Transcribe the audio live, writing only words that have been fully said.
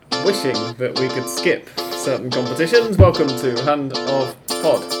wishing that we could skip certain competitions. Welcome to Hand of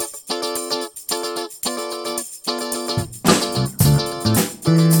Pod.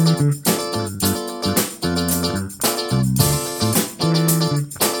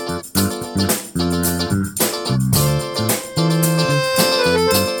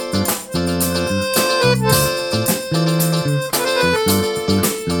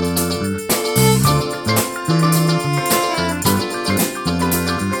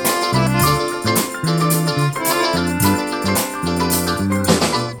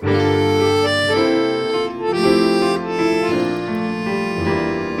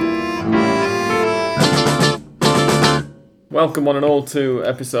 Welcome one and all to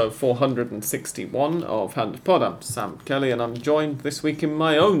episode 461 of Hand of Pod. I'm Sam Kelly and I'm joined this week in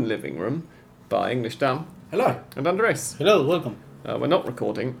my own living room by English Dan. Hello. And Andrés. Hello, welcome. We're not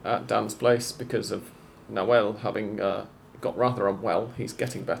recording at Dan's place because of Noel having got rather unwell. He's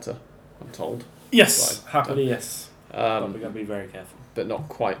getting better, I'm told. Yes, Right. happily yes. But we've got to be very careful. But not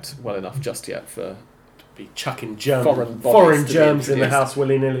quite well enough just yet for Be chucking germs, foreign germs to be in the introduced. house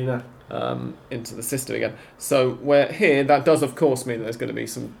willy-nilly now. Into the system again. So we're here. That does, of course, mean that there's going to be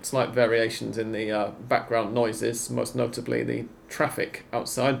some slight variations in the background noises, most notably the traffic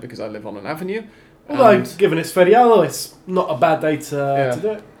outside, because I live on an avenue. Although, given it's feriado, it's not a bad day to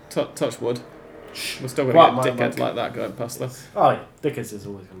do it. Touch wood. We're still going Right, to get Mike. dickheads like that going past us. Oh yeah, Dickens is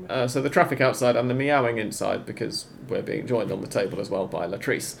always going to be. So the traffic outside and the meowing inside, because we're being joined on the table as well by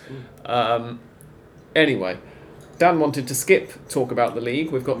Latrice. Anyway, Dan wanted to skip talk about the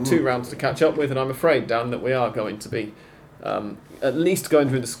league. We've got 2 rounds to catch up with, and I'm afraid, Dan, that we are going to be at least going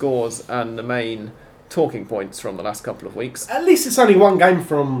through the scores and the main talking points from the last couple of weeks. At least it's only one game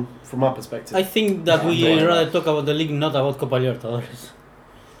from our perspective. I think that we Yeah. rather talk about the league, not about Copa Libertadores.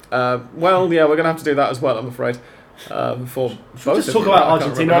 Well, yeah, we're going to have to do that as well, I'm afraid. For both Just of talk you. about I can't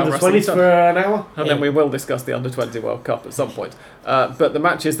Argentina remember how Under-20s wrestling for an hour. and then we will discuss the Under-20 World Cup at some point. But the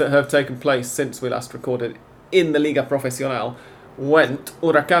matches that have taken place since we last recorded in the Liga Profesional went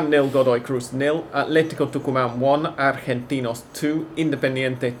Huracán 0, Godoy Cruz 0, Atlético Tucumán 1, Argentinos 2,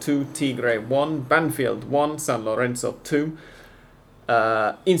 Independiente 2, Tigre 1, Banfield 1, San Lorenzo 2,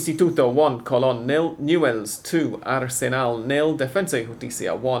 Instituto 1, Colón 0, Newell's 2, Arsenal 0, Defensa y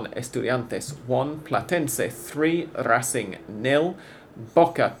Justicia 1, Estudiantes 1, Platense 3, Racing 0,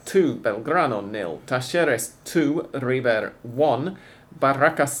 Boca 2, Belgrano 0, Talleres 2, River 1,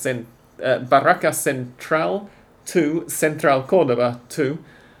 Barracas Central 2, Central Córdoba 2,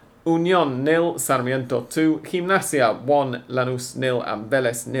 Unión 0, Sarmiento 2, Gimnasia 1, Lanús 0, and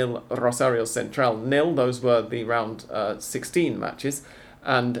Vélez 0, Rosario Central 0. Those were the round 16 matches.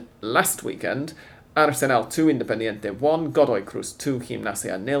 And last weekend, Arsenal 2, Independiente 1, Godoy Cruz 2,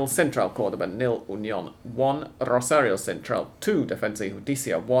 Gimnasia 0, Central Córdoba 0, Unión 1, Rosario Central 2, Defensa y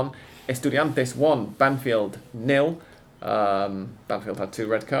Justicia 1, Estudiantes 1, Banfield 0. Banfield had 2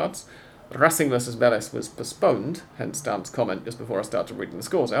 red cards. Racing versus Vélez was postponed, hence Dan's comment just before I started reading the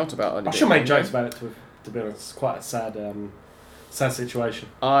scores out about only I should make jokes about it, to be honest. It's quite a sad situation.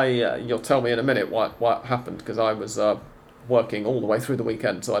 You'll tell me in a minute what happened, because I was working all the way through the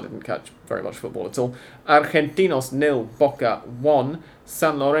weekend, so I didn't catch very much football at all. Argentinos 0, Boca 1,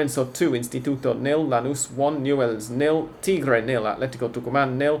 San Lorenzo 2, Instituto 0, Lanús 1, Newell's 0, Tigre 0, Atlético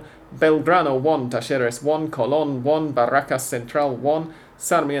Tucumán 0, Belgrano 1, Talleres 1, Colón 1, Barracas Central 1,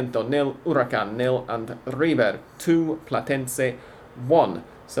 Sarmiento 0, Huracán 0, and River 2, Platense 1.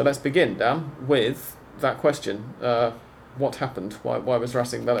 So let's begin, Dan, with that question. What happened? Why was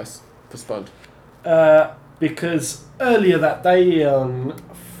Racing Vélez postponed? Because earlier that day, on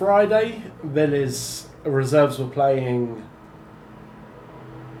Friday, Vélez reserves were playing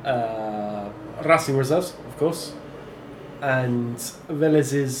Racing reserves, of course, and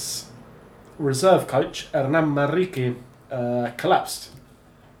Vélez's reserve coach, Hernán Manrique, collapsed.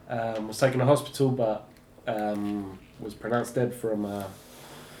 Was taken to hospital, but was pronounced dead from a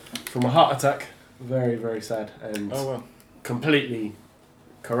heart attack. Very, very sad, and completely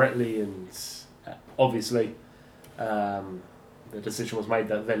correctly and obviously the decision was made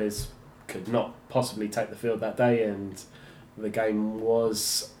that Vélez could not possibly take the field that day, and the game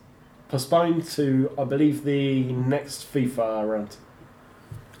was postponed to, I believe, the next FIFA round,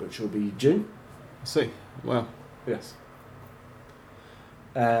 which will be June. I see. Wow. Yes.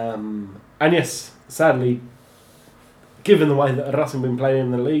 And yes, sadly, given the way that Racing been playing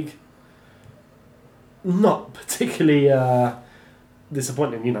in the league, not particularly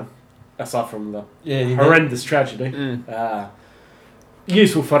disappointing, aside from the horrendous tragedy.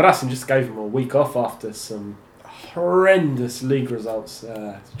 Useful for Racing, just gave them a week off after some horrendous league results.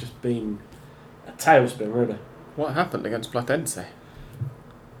 It's just been a tailspin, really. What happened against Platense?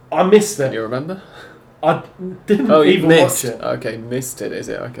 I missed Can it. you remember? I didn't Oh, you even missed. watch it. Okay, missed it, is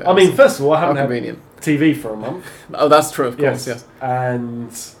it? Okay. I mean, first of all, I how haven't had convenient. TV for a month. Oh, that's true, of course, yes.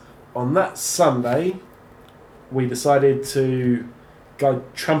 And on that Sunday, we decided to go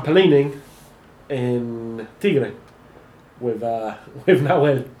trampolining in Tigre with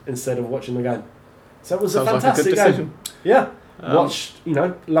Noel instead of watching the game. So it was Sounds a fantastic like a good decision. game. Yeah, Um, watched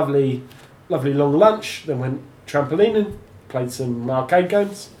lovely long lunch. Then went trampolining, played some arcade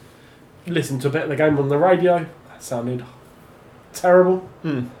games, listened to a bit of the game on the radio. That sounded terrible.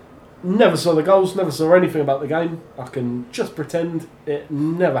 Hmm. Never saw the goals, never saw anything about the game. I can just pretend it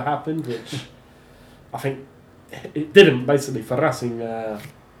never happened, which I think it didn't, basically, for Racing,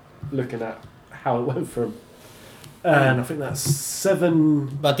 looking at how it went for them. And I think that's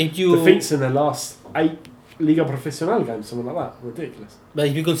 7 But if you defeats in the last 8 Liga Profesional games, something like that. Ridiculous. But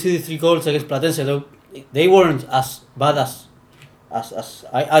if you consider 3 goals against Platense, though, they weren't as bad as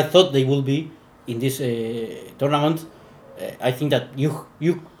I thought they would be in this tournament. I think that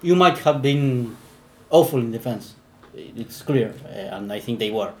you might have been awful in defense. It's clear, and I think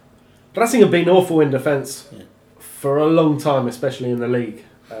they were. Racing have been awful in defence Yeah. for a long time, especially in the league.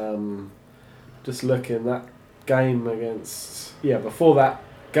 Just looking that game against... Yeah, before that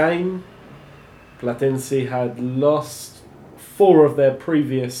game, Platense had lost 4 of their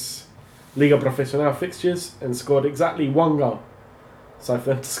previous Liga Profesional fixtures and scored exactly 1 goal. So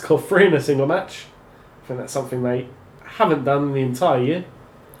for them to score 3 in a single match, I think that's something they haven't done in the entire year.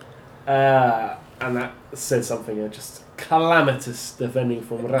 And that says something, just calamitous defending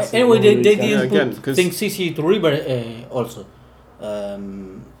from Racing. Anyway, they All these games. didn't again, put 'cause- things easy to River also.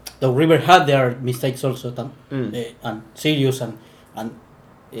 The River had their mistakes also, and serious and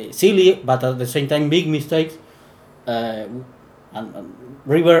silly, but at the same time big mistakes. And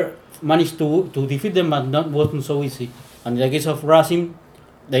River managed to defeat them, but not wasn't so easy. And in the case of Racing,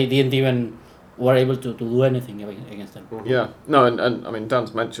 they didn't even were able to do anything against them. Yeah, no, and I mean,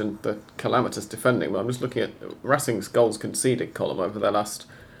 Dan's mentioned the calamitous defending, but I'm just looking at Racing's goals conceded column over their last...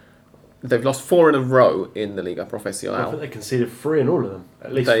 They've lost 4 in a row in the Liga I think Profesional. they conceded 3 in all of them.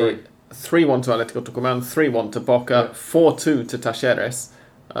 At least 3. 3-1 to Atlético Tucumán, 3-1 to Boca, 4-2 to Talleres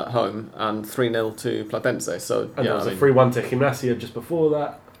at home, and 3-0 to Platense. So, And yeah, there was I a mean, 3-1 to Gimnasia just before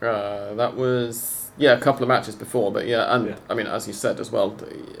that. that was, a couple of matches before, but and Yeah. I mean, as you said as well,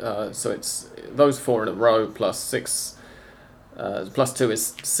 so it's those 4 in a row plus 6, plus 2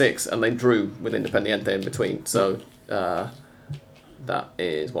 is 6, and they drew with Independiente in between. So that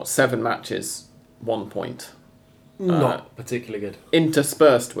is 7 matches, 1 point. Not particularly good.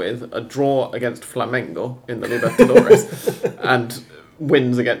 Interspersed with a draw against Flamengo in the Libertadores and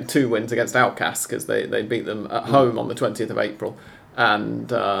 2 wins against Outcast because they beat them at home on the 20th of April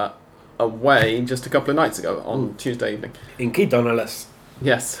and away just a couple of nights ago on Tuesday evening. In Quito, no less.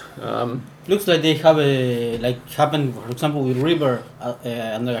 Yes. Looks like they have happened, for example, with River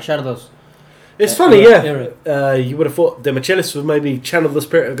under Gallardo's. It's funny, yeah. Era. You would have thought De Michelis would maybe channel the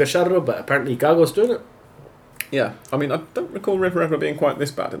spirit of Gallardo, but apparently Gago's doing it. Yeah. I mean, I don't recall River ever being quite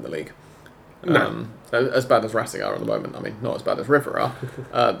this bad in the league. No. As bad as Racing are at the moment. I mean, not as bad as River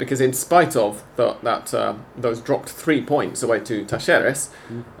are, because in spite of those dropped 3 points away to Talleres,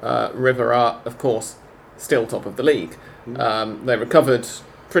 River are, of course, still top of the league. They recovered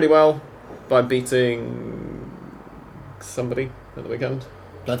pretty well by beating somebody at the weekend.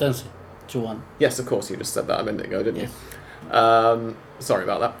 Platense, 2-1. Yes, of course, you just said that a minute ago, didn't Yes. you? Sorry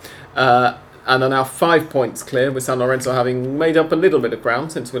about that. And are now 5 points clear, with San Lorenzo having made up a little bit of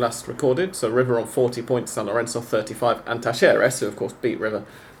ground since we last recorded. So River on 40 points, San Lorenzo 35, and Talleres, who of course beat River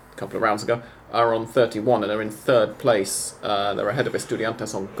a couple of rounds ago, are on 31 and are in 3rd place. They're ahead of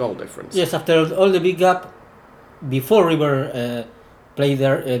Estudiantes on goal difference. Yes, after all the big gap, before River played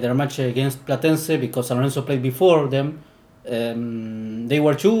their match against Platense, because San Lorenzo played before them, they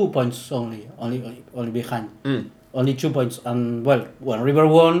were 2 points only behind. Only 2 points. And well, when River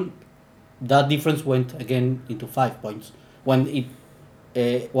won, that difference went again into 5 points. When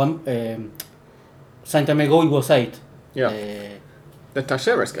some time ago it was 8. Yeah. The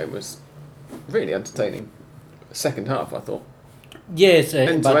Talleres game was really entertaining. Second half, I thought. Yes,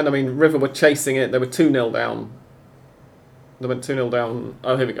 End to but end, I mean, River were chasing it. They were 2-0 down. They went 2-0 down.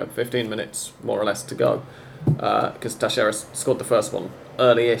 Oh, here we go. 15 minutes, more or less, to go. Because Talleres scored the first one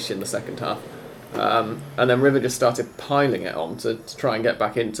early-ish in the second half. And then River just started piling it on to try and get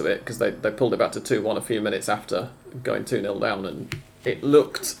back into it because they pulled it back to 2-1 a few minutes after going 2-0 down, and it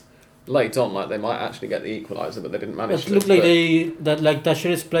looked late on like they might actually get the equaliser, but they didn't manage it to. looked like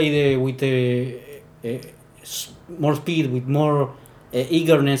Talleres played with more speed, with more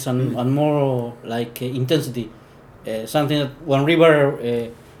eagerness and more intensity. Something that when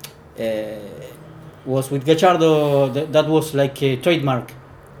River was with Gallardo. That was like a trademark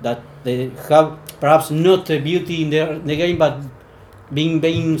that they have perhaps not a beauty in the game, but being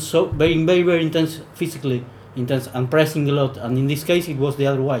very intense, physically intense and pressing a lot. And in this case, it was the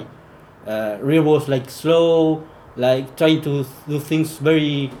other way. River was like slow, like trying to do things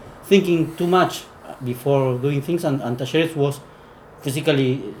thinking too much before doing things, and Talleres was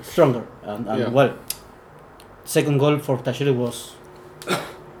physically stronger. And well, second goal for Talleres was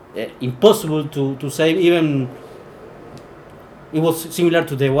impossible to save. Even it was similar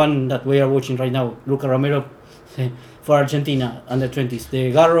to the one that we are watching right now, Luca Romero for Argentina under-20s.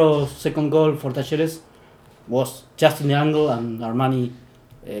 The Garro second goal for Talleres was just in the angle, and Armani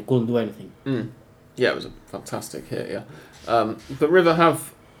couldn't do anything. Yeah, it was a fantastic hit. Yeah, but River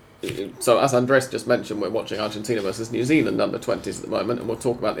have. So as Andres just mentioned, we're watching Argentina versus New Zealand under-20s at the moment, and we'll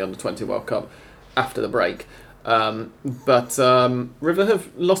talk about the under-20 World Cup after the break. But River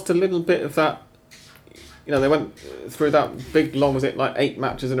have lost a little bit of that. You know, they went through that big, long, was it like 8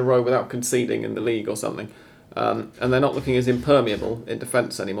 matches in a row without conceding in the league or something. And they're not looking as impermeable in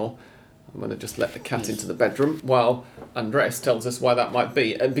defence anymore. I'm going to just let the cat into the bedroom while Andres tells us why that might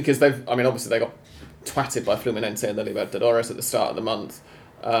be. And because obviously they got twatted by Fluminense in the Libertadores at the start of the month.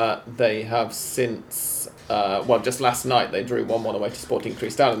 They have since, just last night they drew 1-1 away to Sporting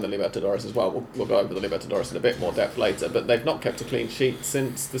Cristal in the Libertadores as well. We'll go over the Libertadores in a bit more depth later, but they've not kept a clean sheet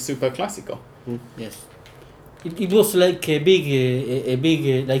since the Super Clásico. Yes. It was like a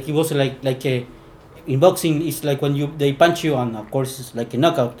big, like it was like a, in boxing it's like when they punch you, and of course it's like a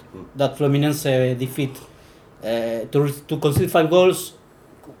knockout. That Fluminense defeat to concede 5 goals,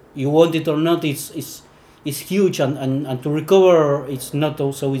 you want it or not, it's huge, and to recover it's not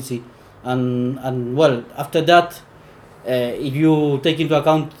so easy. And well, after that, if you take into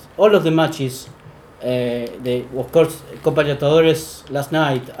account all of the matches, of course Copa Libertadores last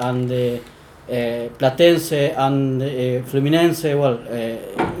night, and Platense and Fluminense,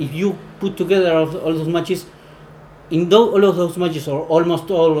 if you put together all those matches, all of those matches, or almost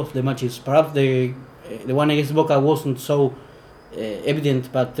all of the matches, perhaps the one against Boca wasn't so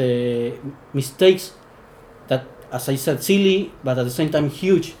evident, but mistakes that, as I said, silly, but at the same time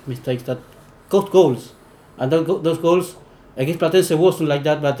huge mistakes that cost goals. And those goals against Platense wasn't like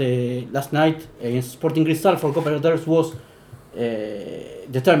that, but last night against Sporting Cristal for Copa Libertadores was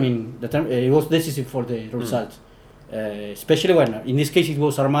determining. It was decisive for the result. Especially when, in this case, it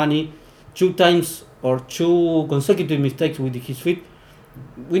was Armani, 2 times or 2 consecutive mistakes with his feet.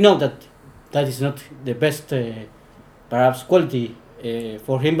 We know that is not the best, perhaps, quality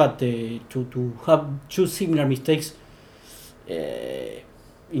for him, but to have 2 similar mistakes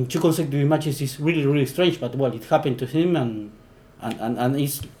in 2 consecutive matches is really, really strange. But well, it happened to him, and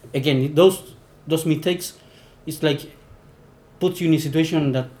it's, again, those mistakes, it's like puts you in a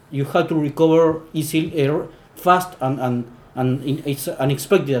situation that you have to recover easily, fast, and it's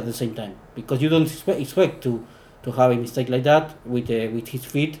unexpected at the same time, because you don't expect to have a mistake like that with his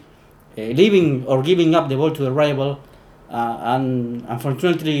feet, leaving or giving up the ball to the rival, and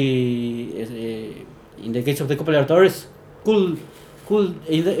unfortunately, in the case of the Copa Libertadores, could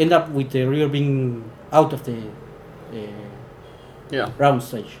end up with the River being out of the round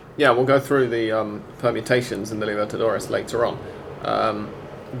stage. Yeah, we'll go through the permutations in the Libertadores later on.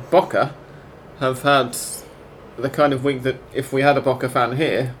 Boca have had the kind of week that, if we had a Boca fan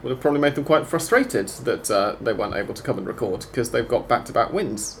here, would have probably made them quite frustrated that they weren't able to come and record, because they've got back-to-back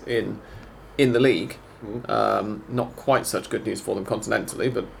wins in the league. Not quite such good news for them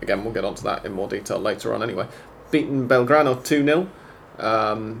continentally, but again, we'll get onto that in more detail later on anyway. Beaten Belgrano 2-0.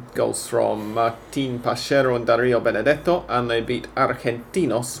 Goals from Martin Pachero and Dario Benedetto, and they beat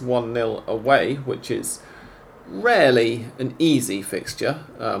Argentinos 1-0 away, which is rarely an easy fixture,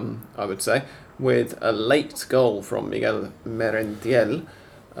 I would say, with a late goal from Miguel Merentiel.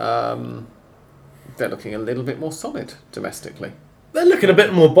 They're looking a little bit more solid domestically. They're looking a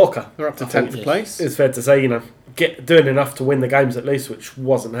bit more Boca. They're up to 10th place. It's fair to say, doing enough to win the games at least, which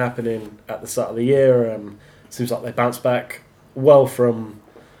wasn't happening at the start of the year. Seems like they bounced back well from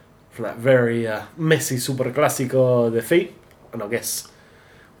that very messy Super Clásico defeat, and I guess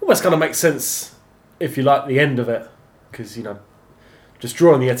almost kind of makes sense if you like the end of it, because just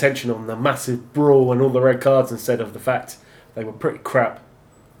drawing the attention on the massive brawl and all the red cards instead of the fact they were pretty crap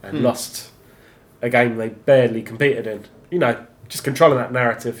and lost a game they barely competed in. Just controlling that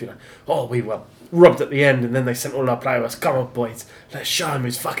narrative. We were robbed at the end, and then they sent all our players. Come on, boys, let's show him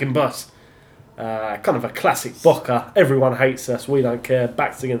who's fucking boss. Kind of a classic Boca. Everyone hates us. We don't care.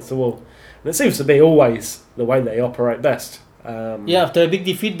 Backs against the wall. And it seems to be always the way they operate best. After a big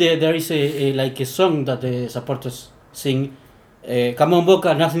defeat, there is a song that the supporters sing come on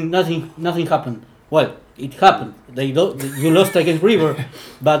Boca, nothing happened. Well, it happened. You lost against River,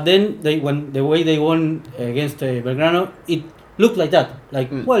 but then when the way they won against Belgrano, it looked like that.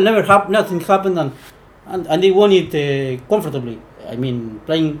 Nothing happened, and they won it comfortably. I mean,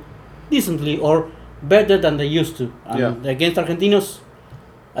 playing decently or better than they used to. And against Argentinos,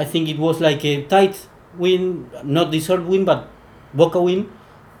 I think it was like a tight win, not deserved win, but Boca win.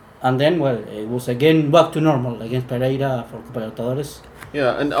 And then, it was again back to normal against Pereira for Copa Libertadores.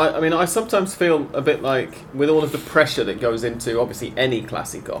 Yeah, and I sometimes feel a bit like, with all of the pressure that goes into, obviously, any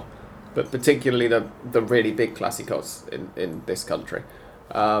Clásico, but particularly the really big Clásicos in this country,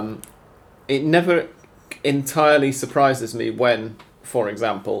 it never entirely surprises me when, for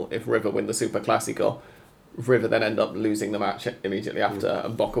example, if River win the Super Clásico, River then end up losing the match immediately after,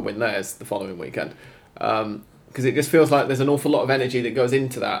 and Boca win theirs the following weekend. Because it just feels like there's an awful lot of energy that goes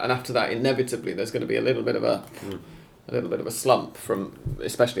into that, and after that, inevitably, there's going to be a little bit of a slump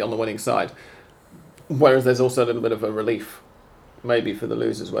especially on the winning side. Whereas there's also a little bit of a relief, maybe for the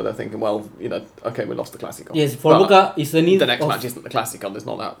losers, where they're thinking, okay, we lost the Clásico. Yes, for Boca is the need. The next match isn't the Clásico. There's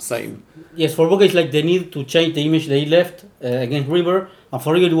not that same. Yes, for Boca it's like the need to change the image they left against River, and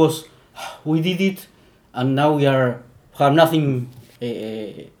for River it was, we did it, and now we have nothing.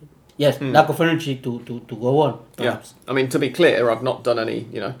 Lack of energy to go on. Perhaps. Yeah, I mean, to be clear, I've not done any.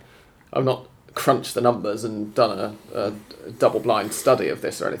 I've not crunched the numbers and done a double-blind study of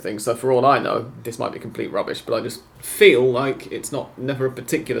this or anything. So for all I know, this might be complete rubbish. But I just feel like it's never a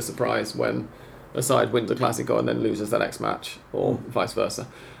particular surprise when a side wins a Clásico and then loses the next match, or vice versa.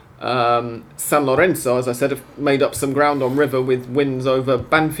 San Lorenzo, as I said, have made up some ground on River with wins over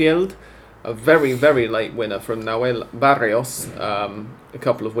Banfield, a very, very late winner from Nahuel Barrios a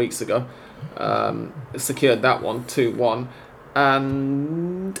couple of weeks ago. Secured that one, 2-1.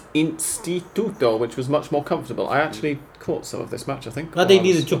 And Instituto, which was much more comfortable. I actually caught some of this match, I think. But they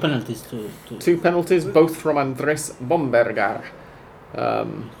needed 2 penalties. Two penalties, both from Andrés Bombergar,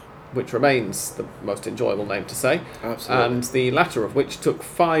 which remains the most enjoyable name to say. Absolutely. And the latter of which took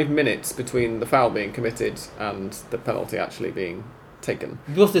 5 minutes between the foul being committed and the penalty actually being taken.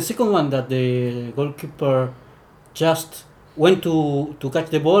 It was the second one that the goalkeeper just went to catch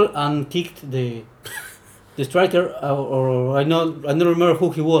the ball and kicked the striker, or I don't remember who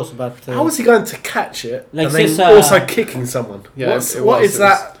he was, but how was he going to catch it like and then Cesar, also kicking someone? Yeah, what is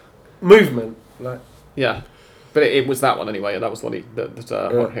that movement like? Yeah, but it was that one anyway, and that was what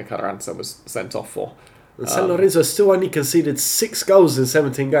Jorge Carranza was sent off for. And San Lorenzo still only conceded 6 goals in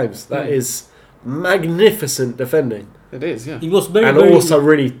 17 games. That is magnificent defending. It is, yeah. It was very, also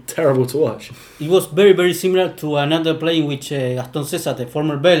really terrible to watch. It was very, very similar to another play in which Gaston César, the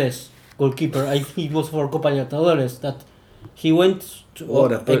former Vélez goalkeeper, I think it was for Copa Libertadores, that he went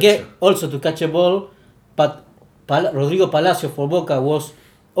again also to catch a ball, but Rodrigo Palacio for Boca was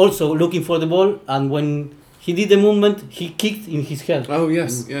also looking for the ball, and when he did the movement, he kicked in his head. Oh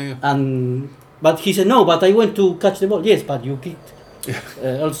yes, yeah. But he said, no, but I went to catch the ball. Yes, but you kicked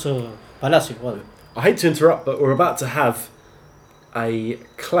also Palacio. Well, I hate to interrupt, but we're about to have a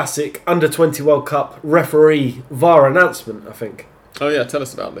classic Under-20 World Cup referee VAR announcement, I think. Oh yeah, tell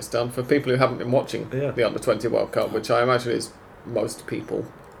us about this, Dan. For people who haven't been watching the Under-20 World Cup, which I imagine is most people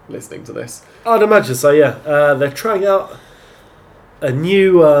listening to this. I'd imagine so, yeah. They're trying out a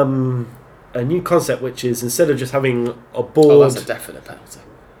new concept, which is instead of just having a board... Oh, that's a definite penalty.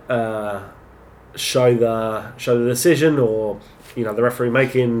 Show the decision, or the referee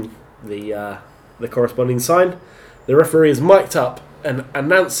making the corresponding sign. The referee is mic'd up and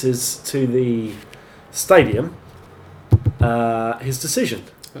announces to the stadium his decision.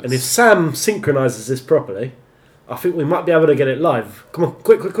 And if Sam synchronises this properly, I think we might be able to get it live. Come on,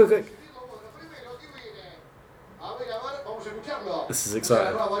 quick. This is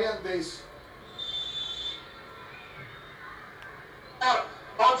exciting. On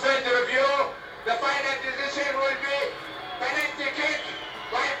further review, the final decision will be penalty kick.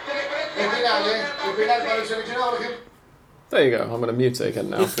 There you go. I'm going to mute it again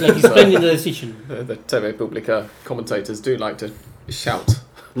now. it's like explaining the decision. The TV Publica commentators do like to shout.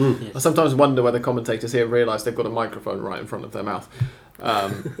 Yes. I sometimes wonder whether commentators here realise they've got a microphone right in front of their mouth.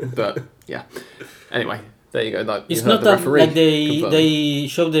 But yeah. Anyway, there you go. It's not that like they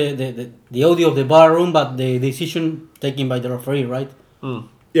show the audio of the bar room, but the decision taken by the referee, right?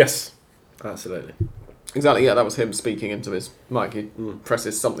 Yes, absolutely. Exactly, yeah, that was him speaking into his mic. He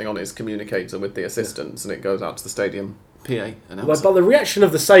presses something on his communicator with the assistants and it goes out to the stadium PA announcer. But the reaction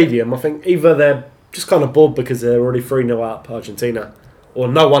of the stadium, I think either they're just kind of bored because they're already 3-0 up Argentina, or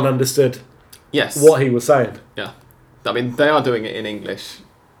no one understood what he was saying. Yeah. I mean, they are doing it in English,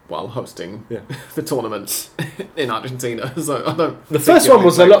 while hosting Yeah. the tournament in Argentina. So I don't. The think first you'll one be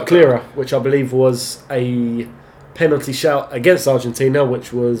was a playing lot like clearer, which I believe was a penalty shout against Argentina,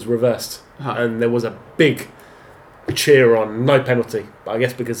 which was reversed. Huh. And there was a big cheer on no penalty. But I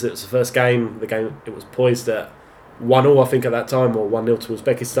guess because it was the first game, it was poised at 1-0, I think, at that time, or 1-0 to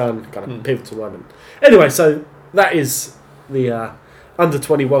Uzbekistan, kind of pivotal moment. Anyway, so that is the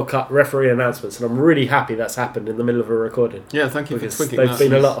Under-20 World Cup referee announcements, and I'm really happy that's happened in the middle of a recording. Yeah, thank you for Because twigging they've that.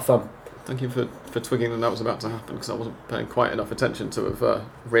 been a lot of fun. Thank you for twigging that was about to happen, because I wasn't paying quite enough attention to have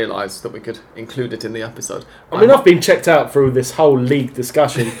realised that we could include it in the episode. I mean, I've been checked out through this whole league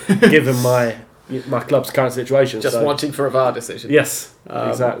discussion, given my club's current situation. Just so. watching for a VAR decision. Yes,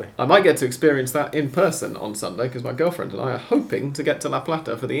 exactly. I might get to experience that in person on Sunday, because my girlfriend and I are hoping to get to La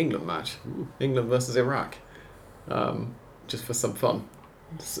Plata for the England match. England versus Iraq. Just for some fun.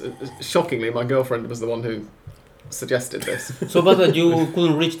 Shockingly, my girlfriend was the one who suggested this. So bad that you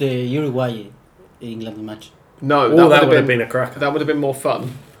couldn't reach the Uruguay-England match. No, that would have been a cracker. That would have been more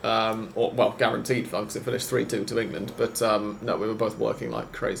fun. Guaranteed fun, because it finished 3-2 to England. But no, we were both working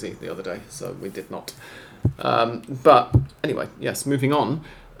like crazy the other day, so we did not. But anyway, yes, moving on.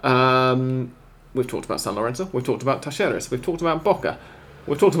 We've talked about San Lorenzo, we've talked about Talleres, we've talked about Boca,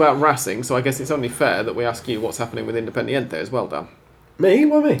 we've talked about Racing, so I guess it's only fair that we ask you what's happening with Independiente as well, Dan. Me?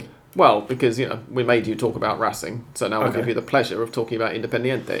 Why me? Well, because, we made you talk about Racing, so now we'll Okay. give you the pleasure of talking about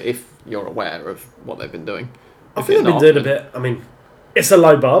Independiente, if you're aware of what they've been doing. I If think you're they've not, been doing a then- bit. I mean, it's a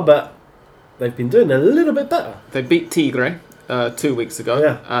low bar, but they've been doing a little bit better. They beat Tigre 2 weeks ago,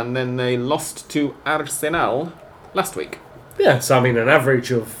 Yeah. and then they lost to Arsenal last week. Yeah, so I mean, an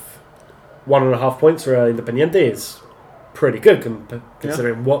average of 1.5 points for Independiente is pretty good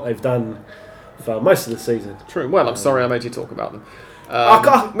considering what they've done for most of the season. True. Well, I'm sorry I made you talk about them.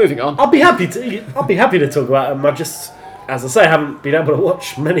 can't- Moving on. I'll be happy to talk about them. I just, as I say, haven't been able to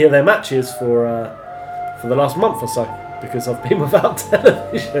watch many of their matches for the last month or so because I've been without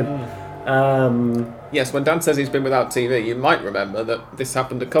television. Yes, when Dan says he's been without TV, you might remember that this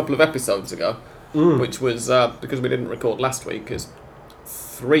happened a couple of episodes ago, which was because we didn't record last week, is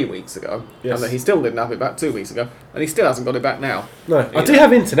 3 weeks ago, Yes. and that he still didn't have it back 2 weeks ago, and he still hasn't got it back now. No, I do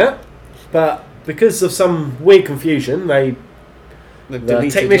have internet, but because of some weird confusion, They've the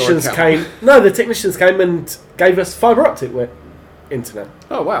deleted technicians your account. came. No, the technicians came and gave us fibre optic internet,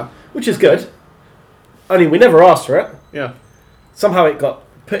 Oh wow! which is good. Only we never asked for it. Yeah. Somehow it got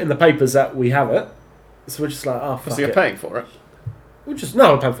put in the papers that we have it, so we're just like, oh fuck So you're it. paying for it. We're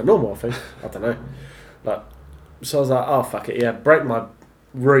we're paying for normal. I think I don't know, but so I was like, oh fuck it, yeah, break my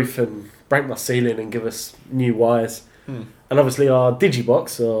roof and break my ceiling and give us new wires. And obviously our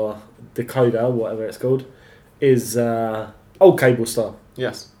digibox or decoder, whatever it's called, is old cable style.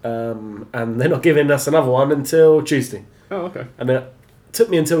 Yes. And they're not giving us another one until Tuesday. Oh okay. And it took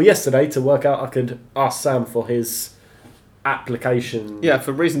me until yesterday to work out I could ask Sam for his application. Yeah,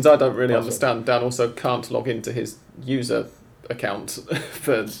 for reasons I don't really Password. understand, Dan also can't log into his user account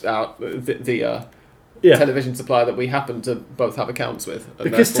for the Yeah. television supplier that we happen to both have accounts with. And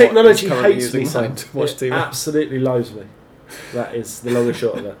Because therefore technology is currently hates me, using Sam. mine to watch It TV. absolutely loathes me. That is the long and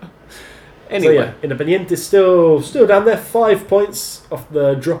short of it. Anyway, So yeah, Independiente is still down there, 5 points off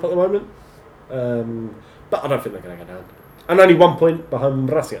the drop at the moment. But I don't think they're going to go down. And only 1 point behind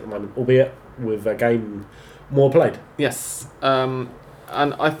Racing at the moment, albeit with a game more played. yes. And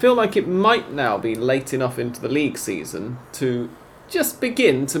I feel like it might now be late enough into the league season to just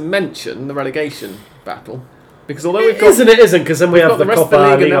begin to mention the relegation battle. Because although we've got... It isn't, because then we We've have got the rest of Copa the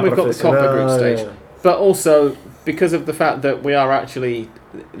league and Liga then we've got the Copa group Profesional, stage. yeah. But also, because of the fact that we are actually...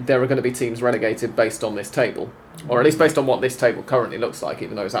 There are going to be teams relegated based on this table. Or at least based on what this table currently looks like,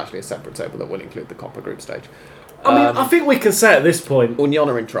 even though it's actually a separate table that will include the Copa group stage. I mean, I think we can say at this point, Union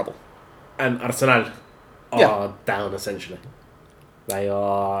are in trouble. and Arsenal are Yeah. down essentially. They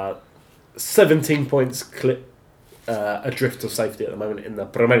are 17 points adrift of safety at the moment in the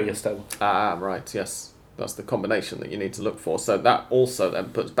Premier table. Ah, right, yes. That's the combination that you need to look for. So that also then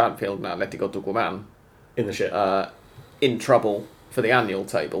puts Banfield and Atletico Tucumán In the shit. in trouble for the annual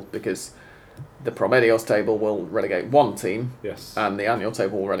table, because the Promedios table will relegate one team Yes. and the annual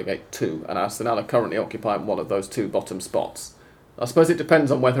table will relegate two, and Arsenal are currently occupying one of those two bottom spots. I suppose it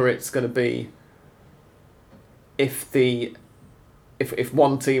depends on whether it's going to be if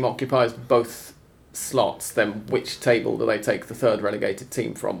one team occupies both slots, then which table do they take the third relegated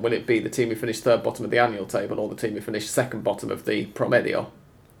team from? Will it be the team who finished third bottom of the annual table or the team who finished second bottom of the Promedio?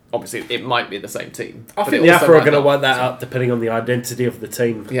 Obviously, it might be the same team. I but think it the also AFA are might going to not. work that out depending on the identity of the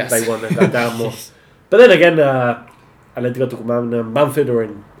team. Yes. They want to go down more. But then again, Atletico Tucumán and Banfield are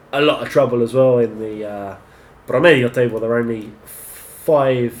in a lot of trouble as well in the Promedio table. They're only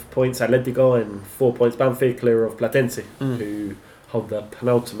 5 points Atletico and 4 points Banfield, clear of Platense, who hold the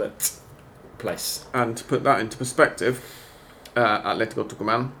penultimate place. And to put that into perspective, Atletico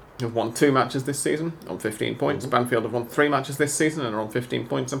Tucumán have won 2 matches this season on 15 points. Banfield have won 3 matches this season and are on 15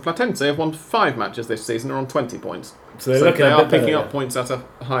 points. And Platense have won 5 matches this season and are on 20 points. So they are picking up points at a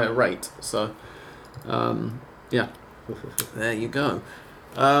higher rate. So, yeah, there you go.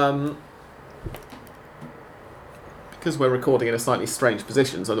 Because we're recording in a slightly strange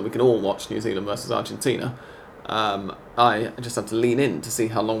position so that we can all watch New Zealand versus Argentina, I just had to lean in to see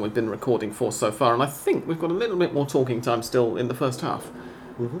how long we've been recording for so far, and I think we've got a little bit more talking time still in the first half.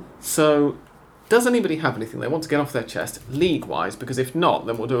 So, does anybody have anything they want to get off their chest, league-wise? Because if not,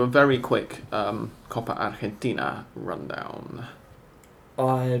 then we'll do a very quick Copa Argentina rundown.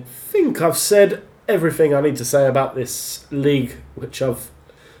 I think I've said everything I need to say about this league, which I've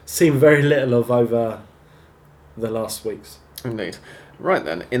seen very little of over the last weeks. Indeed. Right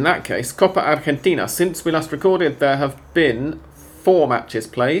then, in that case, Copa Argentina. Since we last recorded, there have been 4 matches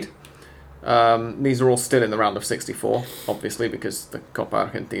played. These are all still in the round of 64, obviously, because the Copa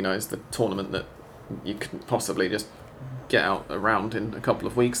Argentina is the tournament that you couldn't possibly just get out around in a couple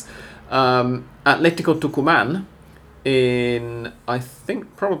of weeks. Atletico Tucumán, in, I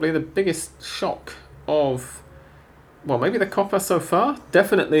think, probably the biggest shock of, well, maybe the Copa so far,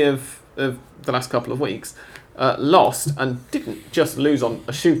 definitely of the last couple of weeks, lost and didn't just lose on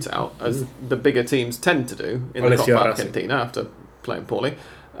a shootout, as the bigger teams tend to do in the Copa Argentina after playing poorly,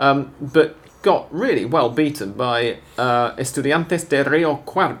 but got really well beaten by Estudiantes de Rio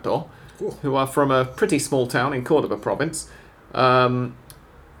Cuarto, who are from a pretty small town in Córdoba province.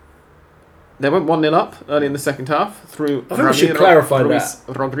 They went 1-0 up early in the second half through I think we should clarify Ruiz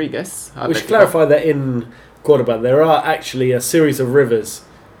that. Rodriguez. We should clarify that in Córdoba there are actually a series of rivers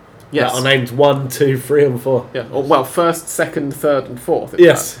that are named 1, 2, 3 and 4. Yeah, or, well, first, second, third and fourth.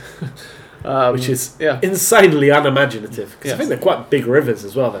 Yes. Which is insanely unimaginative. Because I think they're quite big rivers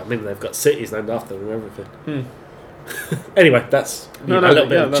as well. I mean, they've got cities named after them and everything. Anyway, that's a little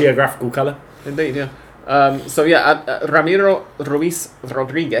bit of geographical colour. Indeed, yeah. Ramiro Ruiz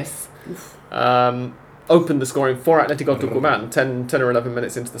Rodriguez opened the scoring for Atletico Tucumán 10 or 11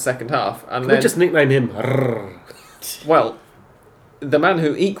 minutes into the second half. And Can we just nickname him? Well, the man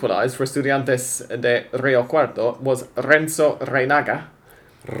who equalised for Estudiantes de Rio Cuarto was Renzo Reinaga,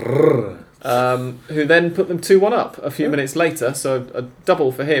 who then put them 2-1 up a few minutes later, so a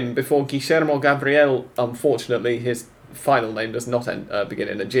double for him before Guillermo Gabriel, unfortunately his final name does not begin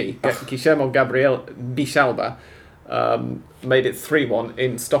in a G, Guillermo Gabriel Bichalba made it 3-1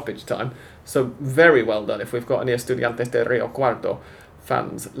 in stoppage time. So very well done if we've got any Estudiantes de Rio Cuarto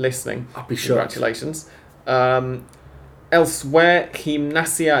fans listening. I'll be sure. Congratulations. Elsewhere,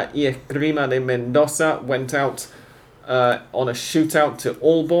 Gimnasia y Esgrima de Mendoza went out on a shootout to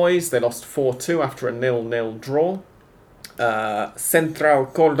All Boys. They lost 4-2 after a 0-0 draw. Central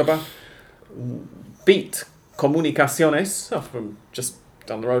Córdoba beat Comunicaciones, from just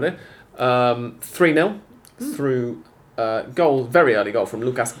down the road here, 3-0 through very early goal from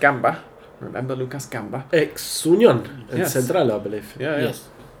Lucas Gamba. Remember Lucas Gamba? Ex-Union and Central, I believe. Yes.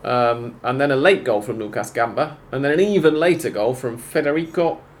 And then a late goal from Lucas Gamba, and then an even later goal from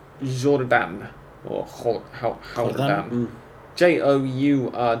Federico Jordan, or Jordan. Jourdan.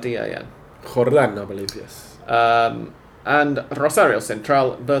 Jordan, I believe, yes. And Rosario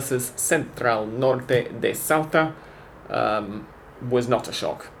Central versus Central Norte de Salta was not a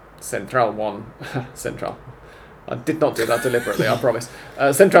shock. Central won. Central. I did not do that deliberately, I promise.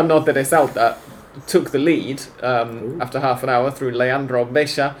 Central Norte de Salta took the lead after half an hour through Leandro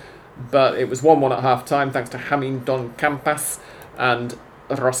Becha, but it was 1-1 at half time thanks to Hamilton Campas, and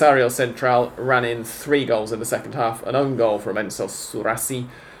Rosario Central ran in 3 goals in the second half, an own goal from Enzo Surasi,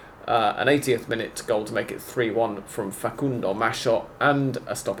 an 80th minute goal to make it 3-1 from Facundo Macho, and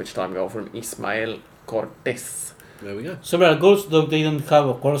a stoppage time goal from Ismael Cortés. There we go. Several goals, though they don't have,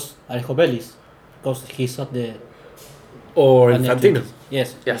 of course, Alejo Vélez, because he's at the... Or Infantino.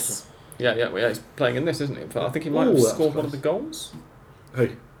 Yes. Yes. Yeah, he's playing in this, isn't he? I think he might have scored one of the goals. Who?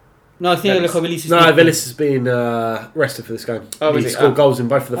 No, I think Alejo Vélez is... No, Vélez has been rested for this game. Oh, he scored goals in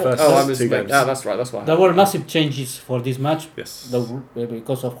both of the first 2 games. Yeah, that's right, that's why. There were massive changes for this match. Yes.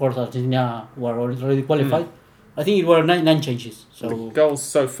 Because, of course, Argentina were already qualified. I think it were 9 changes. So the goals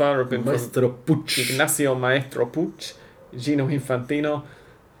so far have been Maestro from Puig. Ignacio Maestro Puig, Gino Infantino,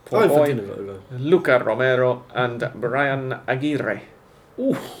 Infantino got over. Luca Romero, and Brian Aguirre.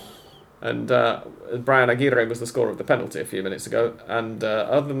 Ooh. And Brian Aguirre was the scorer of the penalty a few minutes ago. And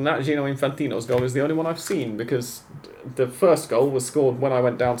other than that, Gino Infantino's goal is the only one I've seen, because the first goal was scored when I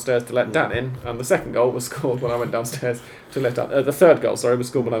went downstairs to let Dan in, and the second goal was scored when I went downstairs to let the third goal, sorry, was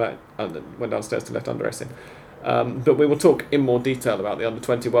scored when I went downstairs to let Andrés in. But we will talk in more detail about the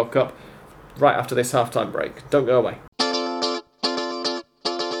Under-20 World Cup right after this half-time break. Don't go away.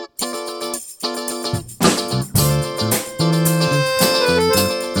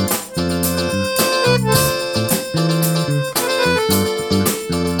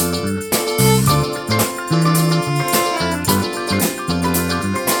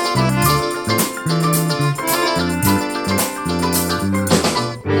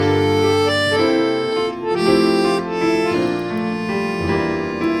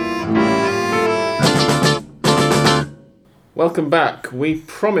 Welcome back. We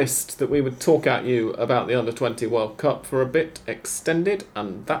promised that we would talk at you about the Under-20 World Cup for a bit extended,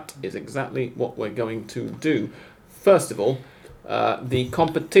 and that is exactly what we're going to do. First of all, the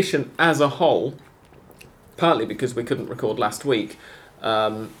competition as a whole, partly because we couldn't record last week,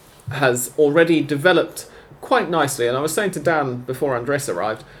 has already developed quite nicely. And I was saying to Dan before Andrés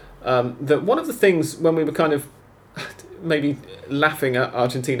arrived that one of the things when we were kind of maybe laughing at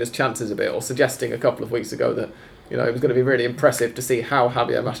Argentina's chances a bit, or suggesting a couple of weeks ago that it was going to be really impressive to see how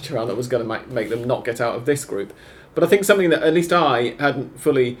Javier Mascherano was going to make them not get out of this group. But I think something that at least I hadn't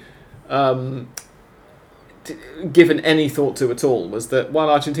fully given any thought to at all was that while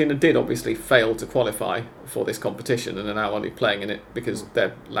Argentina did obviously fail to qualify for this competition and are now only playing in it because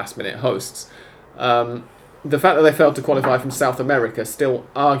they're last-minute hosts, the fact that they failed to qualify from South America still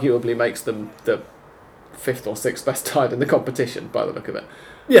arguably makes them the 5th or 6th best side in the competition, by the look of it.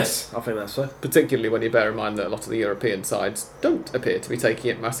 Yes, I think that's so. Particularly when you bear in mind that a lot of the European sides don't appear to be taking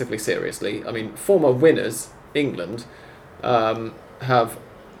it massively seriously. I mean, former winners, England, have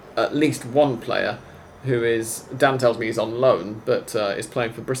at least one player who is, Dan tells me he's on loan, but is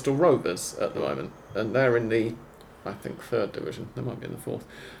playing for Bristol Rovers at the moment. And they're in the, I think, 3rd division. They might be in the 4th.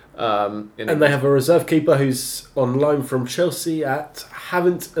 And they have a reserve keeper who's on loan from Chelsea at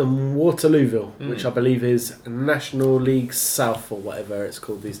Havant and Waterlooville, which I believe is National League South or whatever it's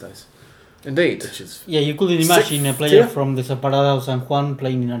called these days. Indeed. Which is you couldn't imagine a player from the Separado of San Juan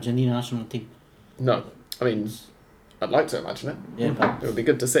playing in Argentina national team. No, I mean, I'd like to imagine it. Yeah, but it would be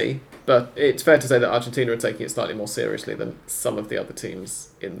good to see. But it's fair to say that Argentina are taking it slightly more seriously than some of the other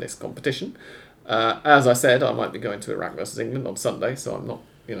teams in this competition. As I said, I might be going to Iraq versus England on Sunday, so I'm not,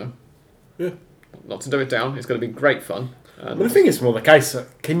 not to do it down. It's going to be great fun. But I think it's more the case.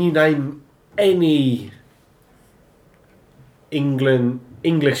 Can you name any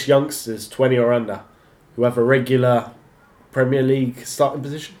English youngsters, 20 or under, who have a regular Premier League starting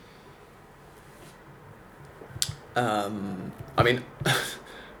position? I mean,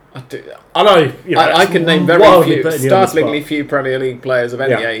 I know. I can name startlingly few Premier League players of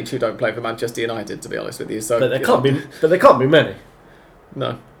any age who don't play for Manchester United, to be honest with you. So, but there can't be many.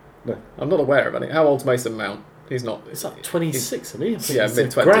 No, I'm not aware of any. How old's Mason Mount? He's not. It's like 26, isn't he? Yeah,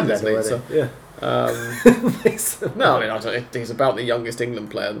 mid-20s, isn't he? So, yeah. No, I mean, he's about the youngest England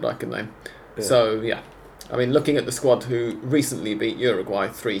player that I can name. Yeah. So, yeah. I mean, looking at the squad who recently beat Uruguay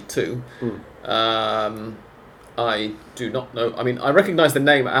 3-2, I do not know. I mean, I recognise the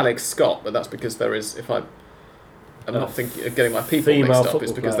name Alex Scott, but that's because there is, I'm not thinking of getting my people mixed up.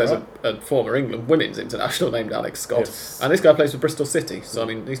 It's because there's a former England women's international named Alex Scott. Yes. And this guy plays for Bristol City, so I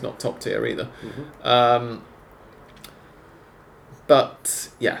mean, he's not top tier either. Mm-hmm. But,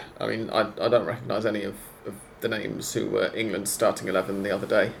 yeah, I mean, I don't recognise any of the names who were England's starting 11 the other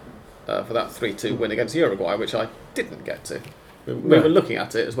day for that 3-2 win against Uruguay, which I didn't get to. We were looking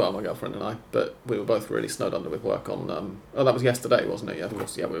at it as well, my girlfriend and I, but we were both really snowed under with work on... that was yesterday, wasn't it? Yeah, of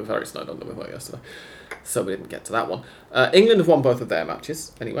course. Yeah, we were very snowed under with work yesterday. So we didn't get to that one. England have won both of their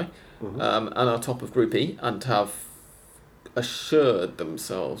matches, anyway, and are top of Group E, and have assured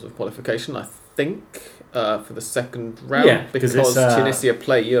themselves of qualification, I think, for the second round, because Tunisia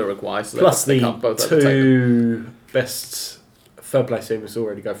play Uruguay, so plus they can't both two best third-place teams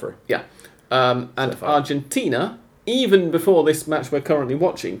already go through. Yeah. And Argentina... Even before this match we're currently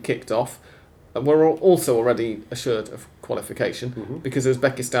watching kicked off, we're also already assured of qualification because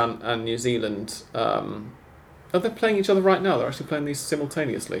Uzbekistan and New Zealand are they playing each other right now? They're actually playing these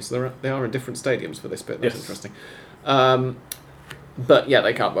simultaneously, so they are in different stadiums for this bit. That's interesting. But yeah,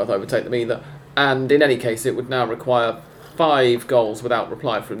 they can't both overtake them either. And in any case, it would now require 5 goals without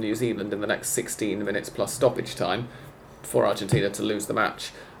reply from New Zealand in the next 16 minutes plus stoppage time for Argentina to lose the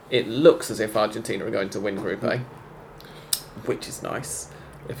match. It looks as if Argentina are going to win Group A, which is nice.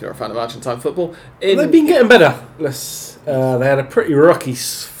 if you're a fan of Argentine football. They've been getting better. They had a pretty rocky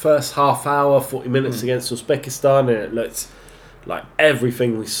first half hour, 40 minutes against Uzbekistan, and it looked like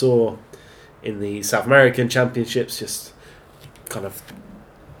everything we saw in the South American Championships, just kind of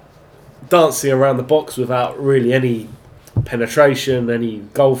dancing around the box without really any penetration, any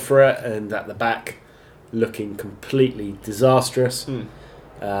goal threat, and at the back looking completely disastrous.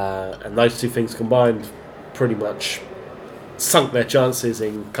 And those two things combined pretty much sunk their chances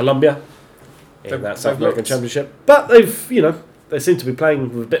in Colombia in that South American Championship. But they seem to be playing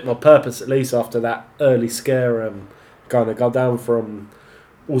with a bit more purpose, at least after that early scare, going to go down from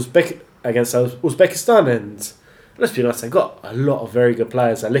against Uzbekistan. And let's be honest, they've got a lot of very good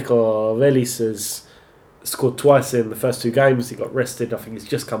players. Aliko Vélez has scored twice in the first two games. He got rested. I think he's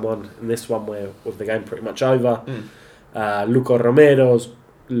just come on in this one with the game pretty much over. Luco Romero's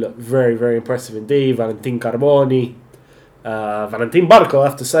looked very, very impressive indeed. Valentin Carboni. Valentin Barco, I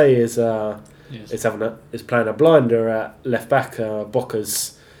have to say, is playing a blinder at left back.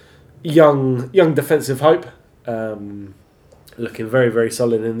 Boca's young defensive hope, looking very, very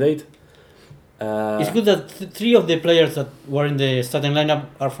solid indeed. It's good that three of the players that were in the starting lineup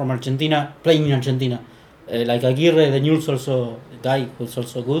are from Argentina, playing in Argentina. Like Aguirre, the Newell's also a guy who's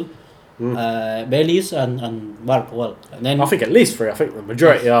also good. Vélez and Barco. Well, and then I think at least three. I think the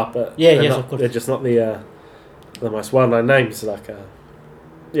majority are, but of course. They're just not the most well-known names, like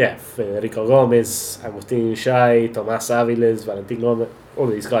Federico Gomez, Agustin Shai, Tomás Áviles, Valentin Gomez. All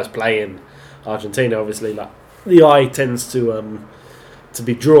of these guys play in Argentina. Obviously, like the eye tends to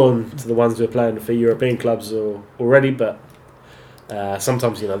be drawn to the ones who are playing for European clubs already, but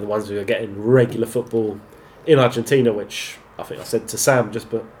sometimes the ones who are getting regular football in Argentina, which I think I said to Sam just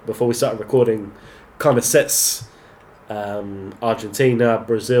before we started recording, kind of sets Argentina,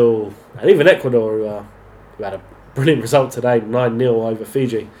 Brazil, and even Ecuador, who had a brilliant result today, 9-0 over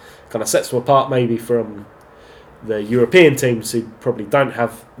Fiji, kind of sets them apart maybe from the European teams who probably don't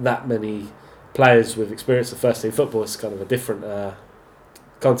have that many players with experience of first team football. It's kind of a different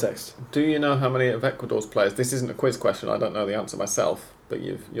context. Do you know how many of Ecuador's players? This isn't a quiz question. I don't know the answer myself, but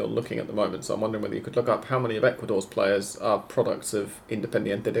you're looking at the moment, so I'm wondering whether you could look up how many of Ecuador's players are products of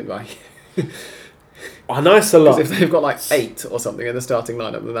Independiente del Valle. I know it's a lot. Because if they've got like 8 or something in the starting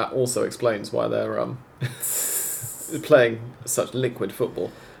lineup, then that also explains why they're playing such liquid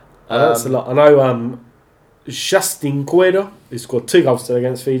football. I know it's a lot. I know Justin Cuero, who scored 2 goals today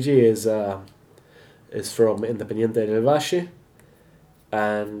against Fiji, is from Independiente del Valle.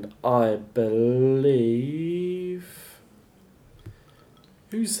 And I believe...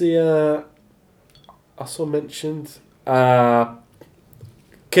 Who's the... I saw mentioned...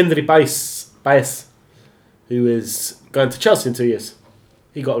 Kendry Baez, who is going to Chelsea in 2 years.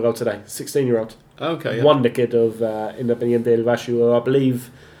 He got a goal today, 16-year-old. Okay, yeah. Wonder kid of Independiente del Valle, who I believe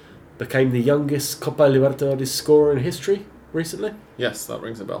became the youngest Copa Libertadores scorer in history recently. Yes, that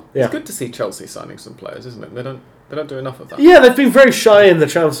rings a bell. Yeah. It's good to see Chelsea signing some players, isn't it? They don't do enough of that. Yeah, they've been very shy in the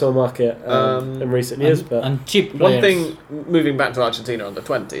transfer market in recent years. And cheap players. One thing, moving back to Argentina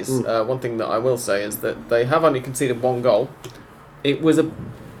under-20s, one thing that I will say is that they have only conceded 1 goal. It was a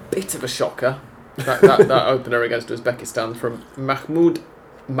bit of a shocker, that opener against Uzbekistan from Mahmoud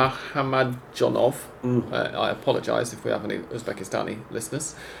Mahamadjonov. I apologise if we have any Uzbekistani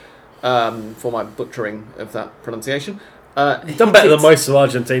listeners for my butchering of that pronunciation. He's done better than most of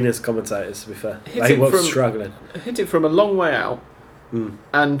Argentina's commentators, to be fair. They were struggling. Hit it from a long way out,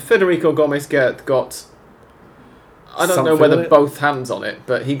 and Federico Gomez got, I don't know whether both hands on it,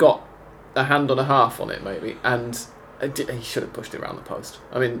 but he got a hand and a half on it maybe, and he should have pushed it around the post.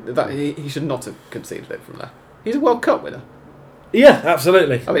 I mean, he should not have conceded it from there. He's a World Cup winner. Yeah,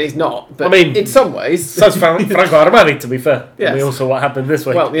 absolutely. I mean, he's not, but in some ways... So's Franco Armani, to be fair. Yes. And also what happened this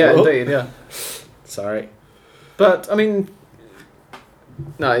week. Well, yeah, indeed, yeah. Sorry. But, I mean...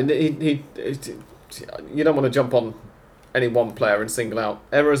 No, he you don't want to jump on any one player and single out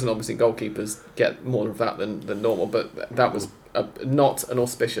errors, and obviously goalkeepers get more of that than normal, but that was not an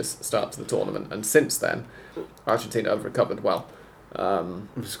auspicious start to the tournament, and since then, Argentina have recovered well.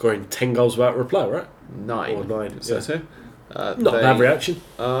 Scoring 10 goals without reply, right? 9. Or 9, so. Not a bad reaction.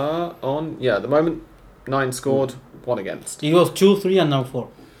 At the moment, 9 scored, 1 against. It was 2, 3 and now 4.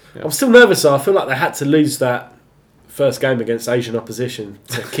 Yeah. I'm still nervous, though. I feel like they had to lose that first game against Asian opposition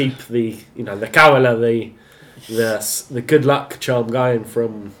to keep the Kawala, the good luck charm going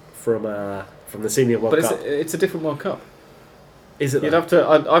from the Senior World Cup. But it's a different World Cup. Is it? You'd have to.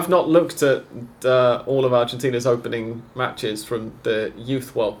 I've not looked at all of Argentina's opening matches from the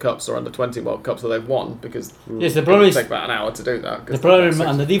Youth World Cups or Under-20 World Cups that they've won, because yes, the problem is take about an hour to do that. The problem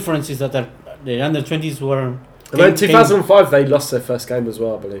and the difference is that the Under-20s were And then 2005 they lost their first game as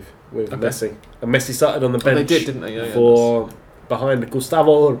well, I believe, with Messi. And Messi started on the bench. They did, didn't they? Yeah, for behind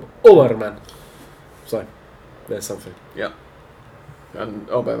Gustavo Oberman. So there's something. Yeah. And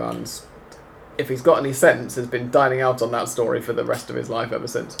Oberman's, if he's got any sense, has been dining out on that story for the rest of his life ever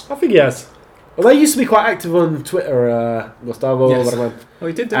since. I think he has. Well, they used to be quite active on Twitter, Gustavo Oberman. Oh,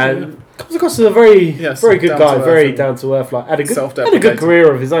 he did, didn't and comes across as a very good guy, very down to earth. Like, had a good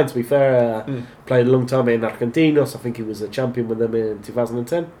career of his own, to be fair. Played a long time in Argentinos. I think he was a champion with them in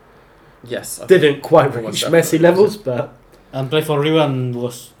 2010. Yes. Didn't quite reach Messi levels, but... And played for River and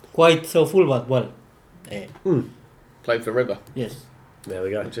was quite full, but well. Played for River. Yes. There we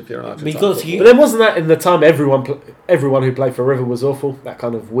go. Which if you're an because but then wasn't that in the time everyone who played for River was awful? That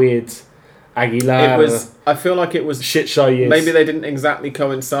kind of weird... Aguilar. It was. I feel like it was shit show years. Maybe they didn't exactly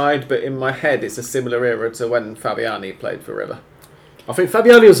coincide, but in my head, it's a similar era to when Fabiani played for River. I think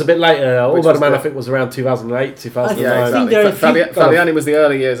Fabiani was a bit later. Oberman, I think, was around 2008, 2009. Yeah, exactly. Fabiani was the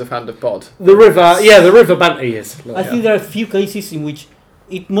early years of Hand of Pod. The River banter years. I think there are a few cases in which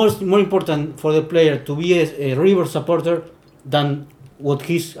it's more important for the player to be a River supporter than what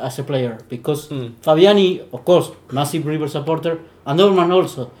he's as a player, because Fabiani, of course, massive River supporter, and Oberman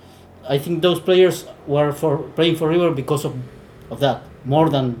also. I think those players were playing for River because of that,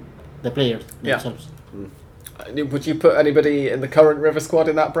 more than the players themselves. Would you put anybody in the current River squad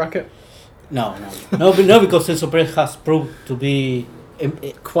in that bracket? No, because Celso Perez has proved to be a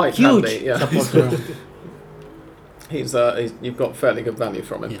quite huge handy, supporter. He's you've got fairly good value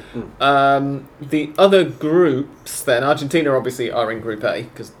from him. Yeah. The other groups, then, Argentina obviously are in Group A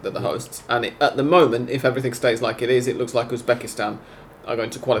because they're the hosts, and at the moment, if everything stays like it is, it looks like Uzbekistan are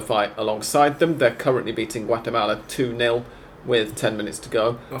going to qualify alongside them. They're currently beating Guatemala 2-0 with 10 minutes to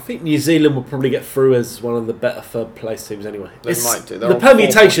go. I think New Zealand will probably get through as one of the better third place teams anyway. They might do. The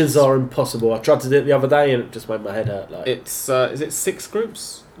permutations are impossible. I tried to do it the other day and it just made my head hurt. Like. It's is it 6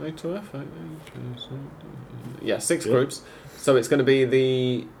 groups? A to F? Yeah, 6 groups. So it's going to be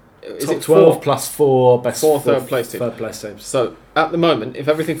the top 12 plus 4 best 4 third place teams. So at the moment, if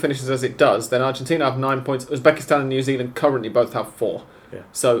everything finishes as it does, then Argentina have 9 points. Uzbekistan and New Zealand currently both have 4. Yeah.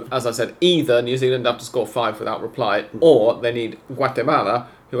 So as I said, either New Zealand have to score 5 without reply, or they need Guatemala,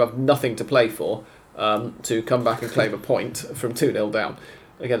 who have nothing to play for, to come back and claim a point from 2-0 down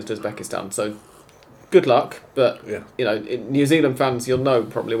against Uzbekistan. So good luck, but you know, New Zealand fans, you'll know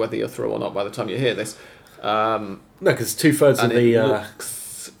probably whether you're through or not by the time you hear this. No, because 2/3 of the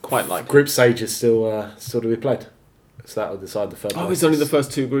quite like group stage is still to be played, so that will decide the third. Oh, it's only the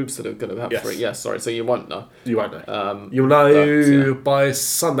first 2 groups that are going to have 3. Yes, sorry. So you won't know. You won't know. You'll know by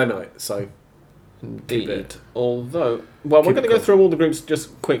Sunday night. So indeed. Although, well, we're going to go through all the groups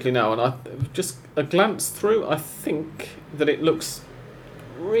just quickly now, and just a glance through. I think that it looks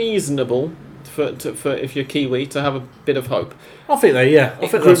reasonable for if you're Kiwi to have a bit of hope. I think I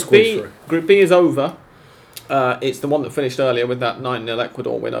think Group B is over. It's the one that finished earlier with that 9-0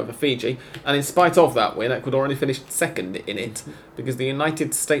 Ecuador win over Fiji. And in spite of that win, Ecuador only finished second in it because the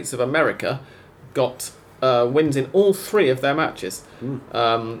United States of America got wins in all 3 of their matches.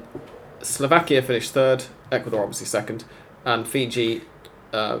 Slovakia finished third, Ecuador obviously second, and Fiji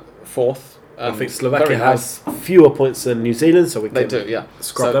fourth. I think Slovakia has fewer points than New Zealand, so we can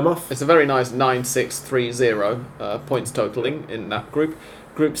scrub them off. It's a very nice 9-6-3-0 points totaling in that group.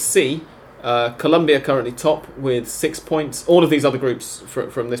 Group C, Colombia currently top with 6 points. All of these other groups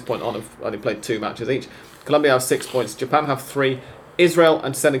from this point on have only played 2 matches each. Colombia have 6 points. Japan have 3. Israel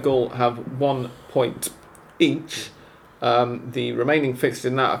and Senegal have 1 point each. The remaining fixtures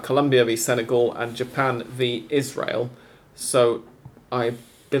in that are Colombia v Senegal and Japan v Israel. So I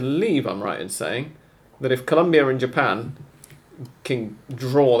believe I'm right in saying that if Colombia and Japan can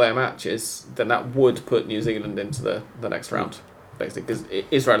draw their matches, then that would put New Zealand into the next round. Basically, because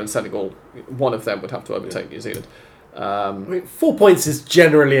Israel and Senegal, one of them would have to overtake New Zealand. 4 points is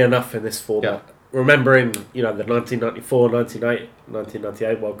generally enough in this format. Yeah. Remembering, the 1994,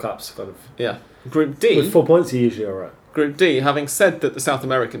 1998 World Cups kind of. Yeah. Group D. With 4 points, you're usually all right. Group D, having said that the South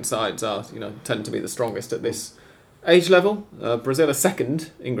American sides are, tend to be the strongest at this age level. Brazil are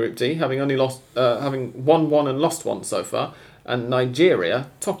second in Group D, having won 1 and lost 1 so far. And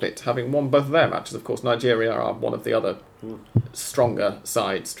Nigeria top it, having won both of their matches. Of course, Nigeria are one of the other stronger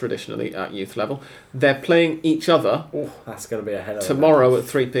sides traditionally at youth level. They're playing each other. That's going to be a hell of tomorrow at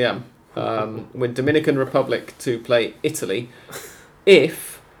 3 p.m. With Dominican Republic to play Italy.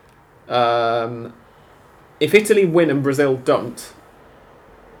 If Italy win and Brazil don't,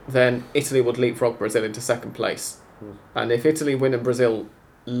 then Italy would leapfrog Brazil into second place. And if Italy win and Brazil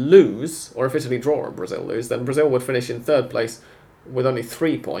lose, or if Italy draw and Brazil lose, then Brazil would finish in third place with only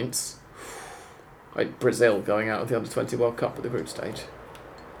 3 points. Like Brazil going out of the Under-20 World Cup at the group stage.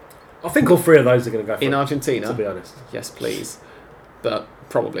 I think all three of those are going to go for In it, Argentina? to be honest. Yes, please. But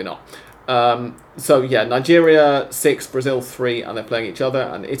probably not. Nigeria 6, Brazil 3, and they're playing each other,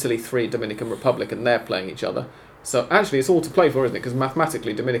 and Italy 3, Dominican Republic, and they're playing each other. So actually it's all to play for, isn't it? Because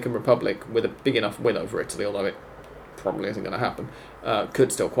mathematically Dominican Republic, with a big enough win over Italy, although it probably isn't going to happen,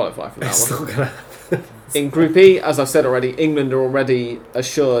 could still qualify for that It's one. not going to happen. In Group E, as I've said already, England are already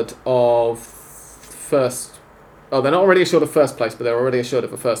assured of first... Oh, they're not already assured of first place, but they're already assured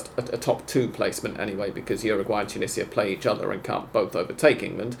of a top 2 placement anyway, because Uruguay and Tunisia play each other and can't both overtake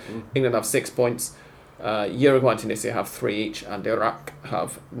England. England have 6 points, Uruguay and Tunisia have 3 each, and Iraq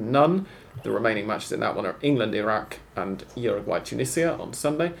have none. The remaining matches in that one are England, Iraq, and Uruguay, Tunisia on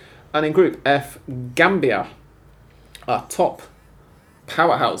Sunday. And in Group F, Gambia are top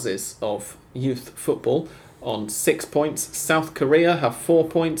powerhouses of youth football on 6 points. South Korea have 4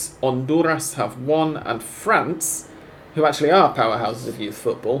 points. Honduras have 1. And France, who actually are powerhouses of youth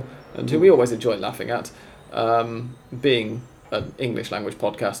football, and who we always enjoy laughing at, being an English language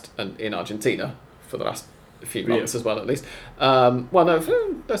podcast and in Argentina for the last few months as well, at least.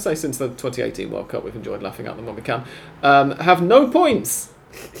 Let's say since the 2018 World Cup, we've enjoyed laughing at them when we can. Have no points.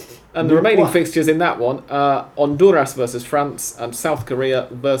 And the remaining fixtures in that one are Honduras versus France and South Korea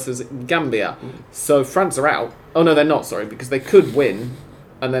versus Gambia. So France are out. Oh no, they're not, sorry, because they could win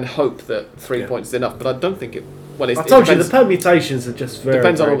and then hope that 3 points is enough. But I don't think it... Well, I told you, the permutations are just very...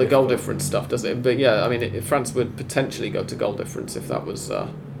 Depends on very all the goal difficult. difference stuff, doesn't it? But yeah, I mean, France would potentially go to goal difference if that was to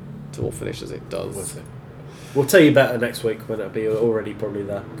all finish as it does. We'll tell you better next week when it'll be already probably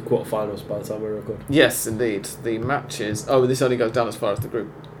the quarterfinals by the time we record. Yes, indeed. The matches... Oh, this only goes down as far as the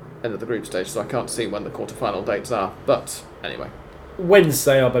end of the group stage, so I can't see when the quarterfinal dates are. But anyway.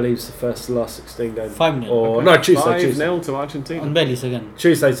 Wednesday, I believe, is the first last 16 game. 5-0. Or no, Tuesday. 5-0 to Argentina. And Belis again.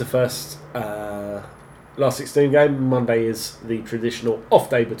 Tuesday's the first last 16 game. Monday is the traditional off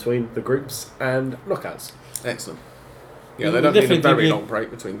day between the groups and knockouts. Excellent. Yeah, they don't need a very long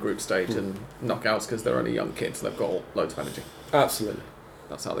break between group stage and knockouts because they're only young kids. They've got loads of energy. Absolutely.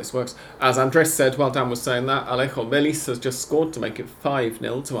 That's how this works. As Andrés said, while Dan was saying that, Alejo Belis has just scored to make it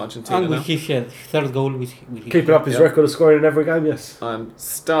 5-0 to Argentina And now. with his third goal. Keeping up his record of scoring in every game, yes. I'm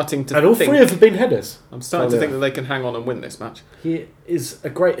starting to and all 3 have been headers. I'm starting to think that they can hang on and win this match. He is a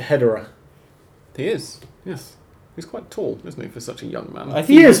great headerer. He is, yes. He's quite tall, isn't he, for such a young man?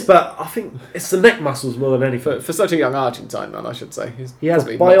 He is, but I think it's the neck muscles more than anything. For such a young Argentine man, I should say. He has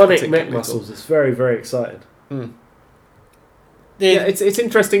bionic neck muscles. It's very, very exciting. Yeah, it's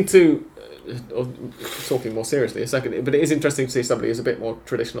interesting to... talking more seriously a second, but it is interesting to see somebody who's a bit more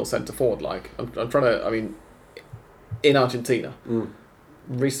traditional centre-forward like. I'm trying to... I mean, in Argentina,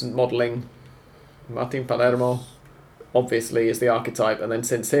 recent modelling, Martin Palermo... obviously is the archetype, and then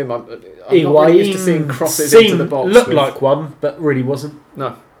since him I'm not really used to seeing crosses into the box. Looked like one, but really wasn't.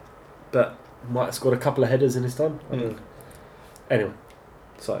 No. But might have scored a couple of headers in his time. Anyway,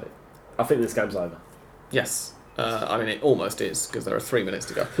 so I think this game's over. Yes. I mean, it almost is, because there are 3 minutes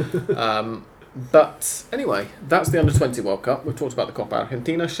to go. But anyway, that's the Under-20 World Cup. We've talked about the Copa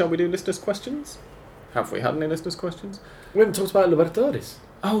Argentina. Shall we do listeners' questions? Have we had any listeners' questions? We haven't talked about Libertadores.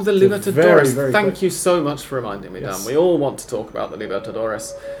 Oh, the Libertadores. Very, very Thank quick. you so much for reminding me, Dan. Yes. We all want to talk about the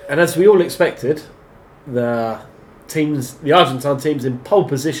Libertadores. And as we all expected, the Argentine teams in pole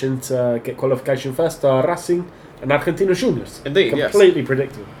position to get qualification first are Racing and Argentinos Juniors. Indeed, yes. Completely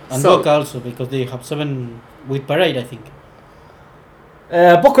predictable. And So- Boca also, because they have 7 with Parade, I think.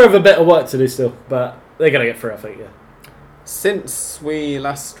 Boca have a bit of work to do still, but they're going to get through, I think, yeah. Since we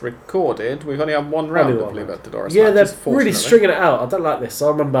last recorded, we've only had one round of Libertadores Yeah, matches, they're really fortunately. stringing it out. I don't like this. I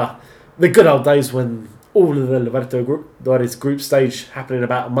remember the good old days when all of the Libertadores group stage happened in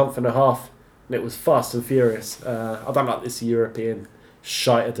about a month and a half, and it was fast and furious. I don't like this European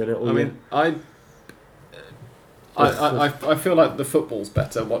shite doing it all. I mean, I feel like the football's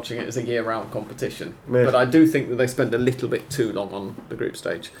better watching it as a year-round competition, Yeah. but I do think that they spend a little bit too long on the group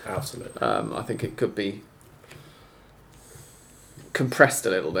stage. Absolutely. I think it could be compressed a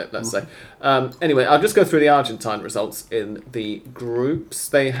little bit, let's say. Anyway, I'll just go through the Argentine results in the groups.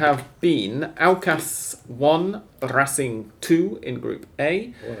 They have been Aucas 1, Racing 2 in Group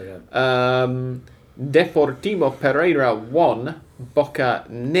A. Deportivo Pereira 1, Boca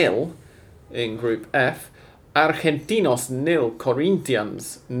 0 in Group F. Argentinos 0,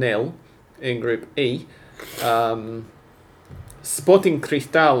 Corinthians 0 in Group E. Sporting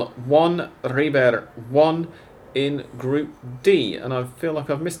Cristal 1, River 1 in Group D. And I feel like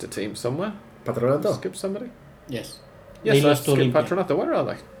I've missed a team somewhere. Patronato. Skip somebody? Yes. Yes, They I lost to skipped Olimpia. Patronato. Where are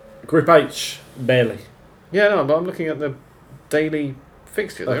they? Group H, barely. Yeah, no, but I'm looking at the daily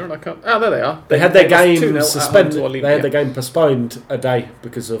fixture there, and I can't. Oh, there they are. They had their lost game 2-0 at suspended. home to They had Olimpia. their game postponed a day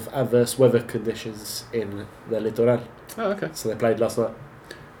because of adverse weather conditions in the Litoral. Oh, okay. So they played last night.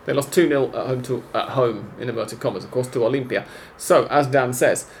 They lost 2-0 at home in inverted commas, of course, to Olimpia. So, as Dan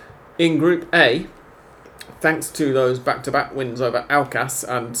says, in Group A, thanks to those back-to-back wins over Aucas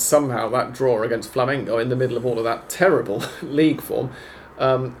and somehow that draw against Flamengo in the middle of all of that terrible league form,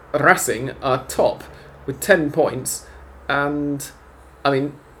 Racing are top with 10 points and, I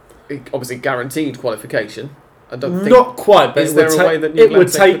mean, obviously guaranteed qualification. I don't think... Not quite, but is there a way that it would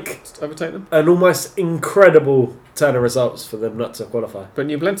Newblense take could overtake them? an almost incredible turn of results for them not to qualify. But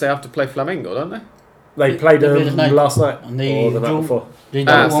Newblense have to play Flamengo, don't they? They played They played them tonight. last night And they or the night drew- before. They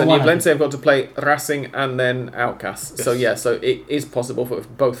So drew 1-1, I Newblense think. have got to play Racing and then Aucas. Yes. So it is possible for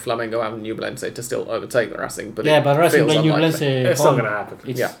both Flamengo and Newblense to still overtake Racing. But Yeah, it but Racing feels playing unlikely. Newblense. It's not going to happen.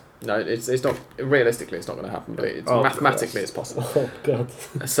 Yeah, no, it's not. Realistically, it's not going to happen. But it's Oh, mathematically, gosh. it's possible. Oh, God.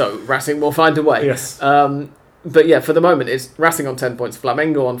 So Racing will find a way. Yes. But yeah, for the moment, it's Racing on 10 points,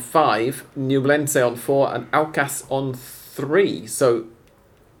 Flamengo on 5, Newblense on 4, and Aucas on 3. So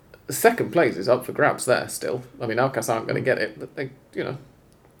second place is up for grabs there still. I mean, Aucas aren't going to get it, but they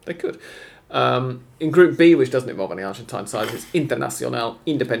could. In Group B, which doesn't involve any Argentine sides, it's Internacional,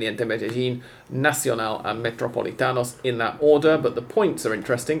 Independiente Medellin, Nacional, and Metropolitanos in that order. But the points are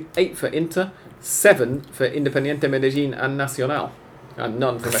interesting: 8 for Inter, 7 for Independiente Medellin and Nacional, and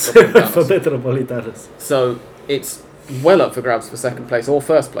none for Metropolitanos. For Metropolitanos. So it's well up for grabs for second place or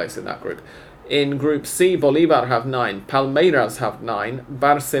first place in that group. In Group C, Bolívar have 9, Palmeiras have 9,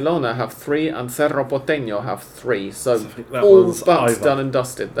 Barcelona have 3, and Cerro Porteño have 3. So that all one's but over. done and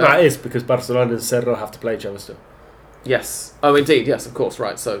dusted there. That is because Barcelona and Cerro have to play each other still. Yes. Oh, indeed. Yes, of course.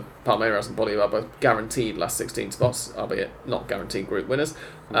 Right. So Palmeiras and Bolívar both guaranteed last 16 spots, albeit not guaranteed group winners.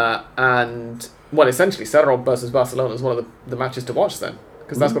 And, well, essentially, Cerro versus Barcelona is one of the matches to watch then,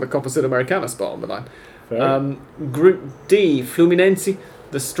 because that's got a Copa Sudamericana spot on the line. Group D, Fluminense,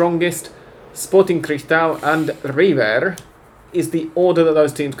 the strongest, Sporting Cristal and River is the order that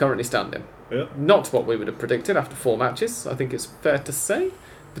those teams currently stand in. Yeah. Not what we would have predicted after 4 matches, I think it's fair to say.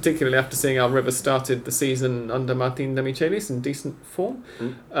 Particularly after seeing how River started the season under Martin de Michelis in decent form.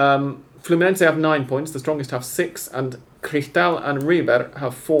 Fluminense have 9 points, the strongest have 6, and Cristal and River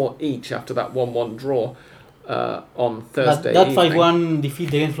have 4 each after that 1-1 draw on Thursday That evening. 5-1 defeat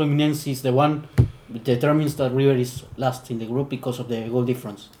against Fluminense is the one that determines that River is last in the group because of the goal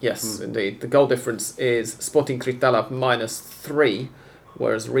difference. Yes, indeed. The goal difference is Sporting Cristal have -3,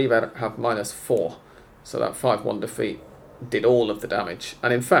 whereas River have -4. So that 5-1 defeat did all of the damage.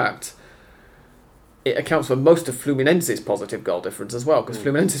 And in fact, it accounts for most of Fluminense's positive goal difference as well, because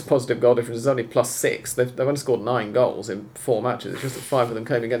Fluminense's positive goal difference is only +6. They've only scored 9 goals in 4 matches. It's just that 5 of them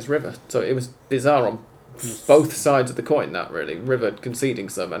came against River. So it was bizarre on both sides of the coin, that really. River conceding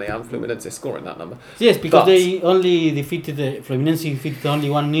so many and Fluminense scoring that number. Yes, because But- they only defeated Fluminense defeated only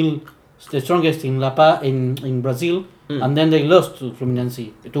 1-0, the strongest in La Paz in Brazil, and then they lost to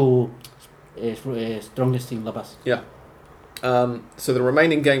Fluminense to strongest in La Paz. Yeah. So the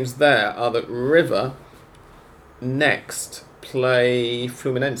remaining games there are that River next play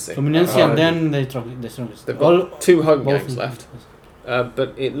Fluminense. Fluminense and then the strongest. They've got 2 home both games in- left.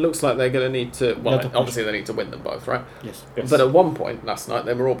 But it looks like they're going to need to... Well, Lot of obviously they need to win them both, right? Yes. But at one point last night,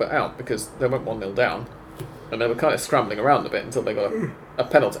 they were all but out because they went 1-0 down. And they were kind of scrambling around a bit until they got a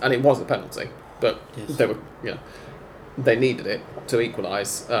penalty. And it was a penalty. But Yes. they were, they needed it to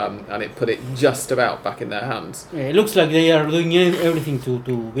equalise. And it put it just about back in their hands. It looks like they are doing everything to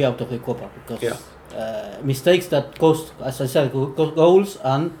be out of the Copa because mistakes that cost, as I said, cost goals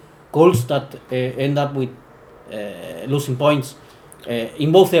and goals that end up with losing points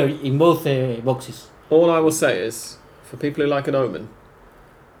in both boxes. All I will say is, for people who like an omen,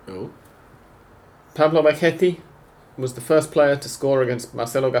 Pablo Becchetti was the first player to score against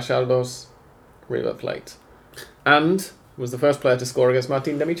Marcelo Gallardo's River Plate, and was the first player to score against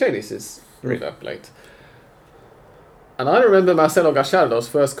Martin de Michelis' River Plate. And I remember Marcelo Gallardo's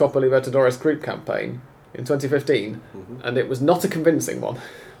first Copa Libertadores group campaign in 2015, and it was not a convincing one.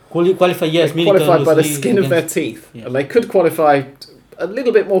 Qualify, yes, They qualified by the miraculously skin of their against- teeth, yeah. and they could qualify a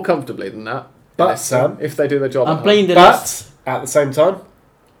little bit more comfortably than that. But, Sam, if they do their job, I'm at playing home. the last. But at the same time,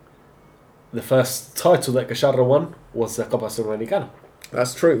 the first title that Gallardo won was the Copa Sudamericana.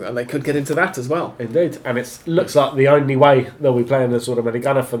 That's true, and they could get into that as well. Indeed, and it looks like the only way they'll be playing the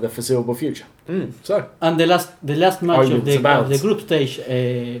Sudamericana for the foreseeable future. So, And the last match Only of to bounce. the group stage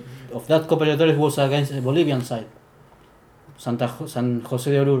of that Copa Libertadores was against the Bolivian side, San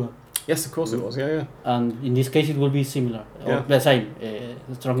Jose de Oruro. Yes, of course it was. Yeah. And in this case, it will be similar, Yeah. or the same,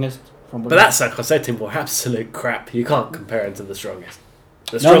 the strongest from but Bolivia. that San Jose team were absolute crap. You can't compare it to the strongest.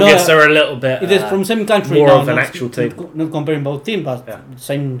 The strongest are a little bit. It is from same country. More now, of an actual team. Not comparing both teams, but Yeah.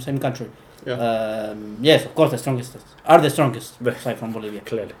 same country. Yeah. Yes, of course, the strongest are the strongest Yes. aside from Bolivia.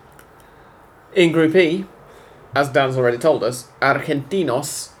 Clearly. In Group E, as Dan's already told us,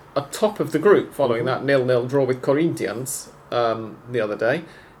 Argentinos are top of the group following that 0-0 draw with Corinthians the other day.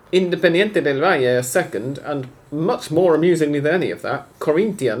 Independiente del Valle are second, and much more amusingly than any of that,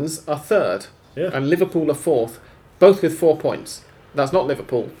 Corinthians are third, and Liverpool are fourth, both with 4 points. That's not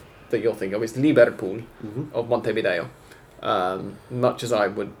Liverpool that you're thinking of, it's Liverpool of Montevideo. Much as I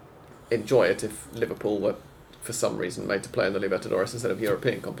would enjoy it if Liverpool were, for some reason, made to play in the Libertadores instead of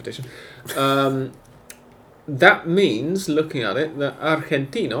European competition. That means, looking at it, that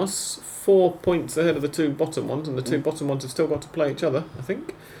Argentinos, 4 points ahead of the two bottom ones, and the two bottom ones have still got to play each other, I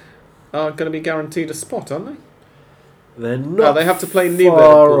think, are going to be guaranteed a spot, aren't they? They're not. They have to play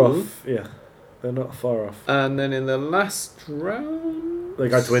far Liverpool. off. Yeah, they're not far off. And then in the last round, They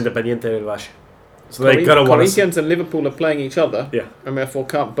go to Independiente del Valle. So they've got to win. Corinthians and Liverpool are playing each other, Yeah, and therefore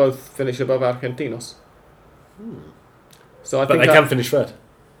can't both finish above Argentinos. So I but think they can finish third.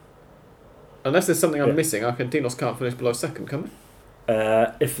 unless there's something I'm Yeah. missing, Argentinos can't finish below second, can they?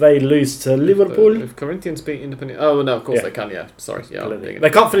 If they lose to Liverpool, If Corinthians beat Independiente... Oh, no, of course Yeah. they can, yeah. Sorry, yeah. I'm being they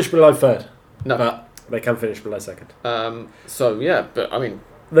can't finish below third. No. But they can finish below second. So, yeah, but, I mean...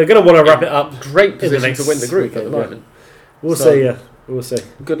 They're going to want to wrap it up. Great the position next to win the group at the weekend, yeah. moment. We'll So- see, yeah. We'll see.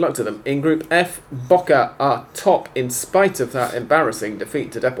 Good luck to them. In Group F, Boca are top in spite of that embarrassing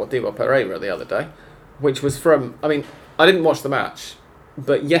defeat to Deportivo Pereira the other day, which was from... I mean, I didn't watch the match,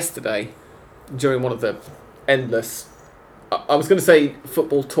 but yesterday, during one of the endless... I was going to say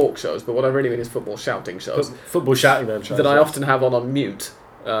football talk shows, but what I really mean is football shouting shows. Football shouting man shows. That I often have on mute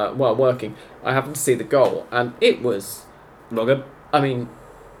while working. I happened to see the goal, and it was... Not good. I mean,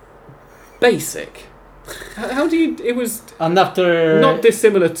 basic. How do you... It was... And after Not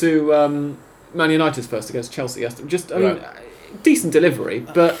dissimilar to Man United's first against Chelsea yesterday. Just, I mean, decent delivery,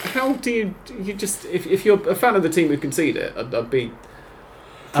 but how do you just... If you're a fan of the team who concede it, I'd be...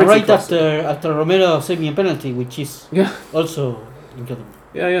 and right cross. after Romero saving a penalty, which is Yeah. also incredible.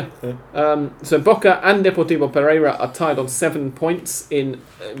 Yeah. So Boca and Deportivo Pereira are tied on 7 points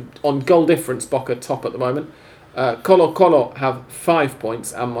on goal difference. Boca top at the moment. Colo Colo have 5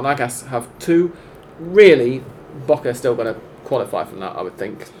 points and Monagas have 2. Really, Boca are still going to qualify from that, I would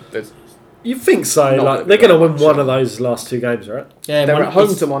think. You think so? Not Like that they're we going to don't win one sure. of those last two games, right? Yeah, They're at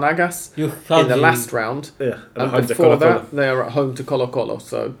home to Monagas you in have the last round. Yeah. And home to before Colo-Colo. that, they are at home to Colo Colo.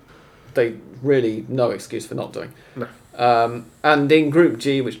 So they really no excuse for not doing. No. And in Group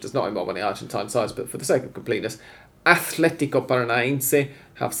G, which does not involve any Argentine sides, but for the sake of completeness, Atlético Paranaense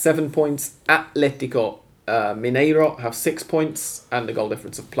have 7 points. Atlético Mineiro have 6 points and a goal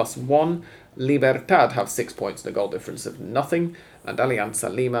difference of +1. Libertad have 6 points and a goal difference of nothing. And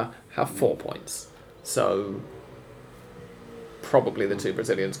Alianza Lima have 4 points. So probably the two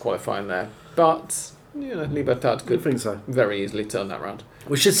Brazilians qualifying there. But Libertad You could think so? very easily turn that round.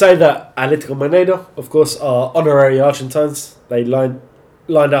 We should say that Atlético Mineiro, of course, are honorary Argentines. They lined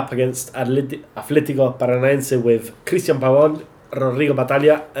up against Atlético Paranaense with Cristian Pavón, Rodrigo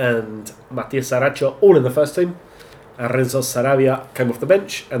Batalla and Matias Saracho all in the first team. And Renzo Sarabia came off the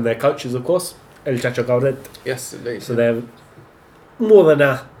bench, and their coaches, of course, El Chacho Caudet. Yes, indeed. So they're more than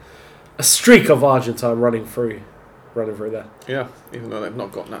a streak of Argentine running through there. Yeah, even though they've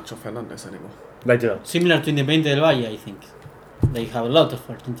not got Nacho Fernandez anymore. They do. Similar to Independiente del Valle, I think. They have a lot of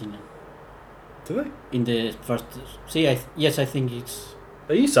Argentina Do they? in the first. Yes, I think it's.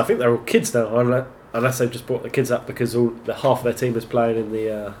 They used to. I think they're all kids now, unless they've just brought the kids up because half of their team is playing in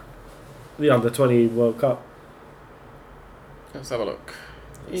the Under-20 World Cup. Let's have a look.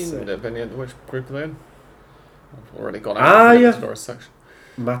 So- Independiente, which group are they in? I've already gone out of the Libertadores section.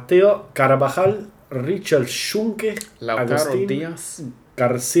 Mateo Carabajal, Richard Schunke, Lautaro Agustin Diaz.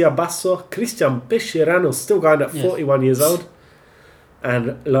 Garcia Basso, Christian Pescherano, still going at Yes. 41 years old,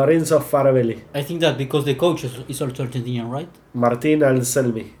 and Lorenzo Faravelli. I think that because the coach is also Argentinian, right? Martin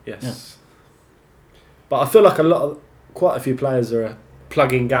Anselmi, yes. Yeah. But I feel like quite a few players are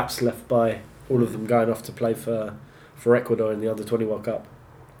plugging gaps left by all of them going off to play for Ecuador in the Under-20 World Cup.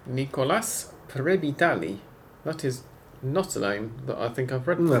 Nicolas Previtali. That is not a name that I think I've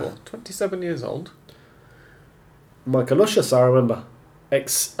read No. before. 27 years old. Michael Oshas, I remember. He played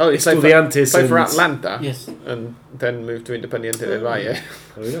Estudiantes for and- Atlanta. Yes, And then moved to Independiente del Valle.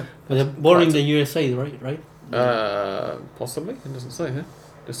 Oh, yeah. but they're born in the USA, right? Possibly. It doesn't say here.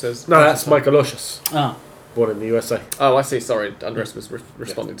 It says... No, that's Michael Oshas, Ah, born in the USA. Oh, I see. Sorry, Andrés was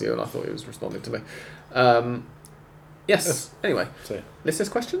responding to you, and I thought he was responding to me. Yes. Anyway, So, listeners'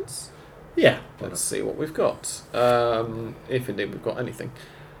 questions. Yeah. Let's see what we've got. If indeed we've got anything.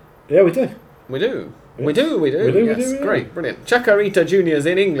 Yeah, we do. We do. Yeah. We do. Yes, we do. Great, brilliant. Chacarita Juniors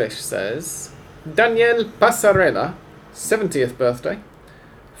in English says, Daniel Passarella, 70th birthday,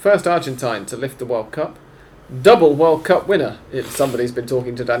 first Argentine to lift the World Cup, double World Cup winner. If somebody's been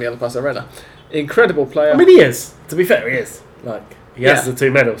talking to Daniel Passarella, incredible player. I mean, he is. To be fair, he is. Like, he has the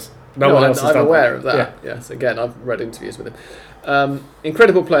 2 medals. No one else has I'm done aware that. of that. Yeah. Yes, again, I've read interviews with him.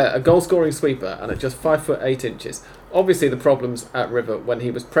 Incredible player, a goal-scoring sweeper, and at just 5'8". Obviously, the problems at River when he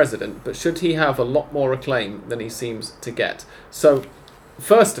was president, but should he have a lot more acclaim than he seems to get? So,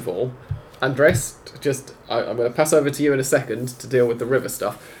 first of all, Andrés, I'm going to pass over to you in a second to deal with the River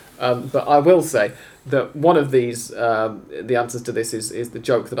stuff. But I will say that one of these, the answers to this is the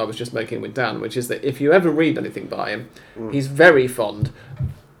joke that I was just making with Dan, which is that if you ever read anything by him, he's very fond.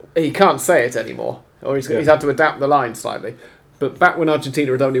 He can't say it anymore, or he's had to adapt the line slightly. But back when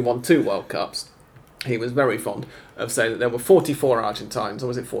Argentina had only won 2 World Cups, he was very fond of saying that there were 44 Argentines, or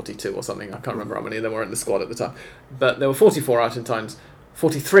was it 42 or something? I can't remember how many there were in the squad at the time. But there were 43 Argentines,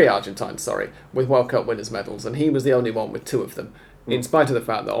 with World Cup winners' medals, and he was the only one with 2 of them. In spite of the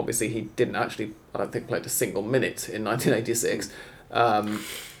fact that obviously he didn't actually, I don't think, played a single minute in 1986.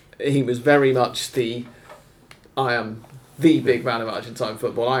 He was very much I am the big man of Argentine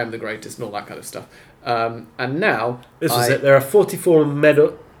football, I am the greatest, and all that kind of stuff. And now... This is it. There are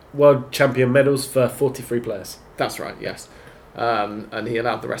 44 World Champion medals for 43 players. That's right, yes. And he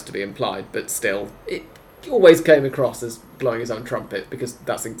allowed the rest to be implied, but still, it always came across as blowing his own trumpet, because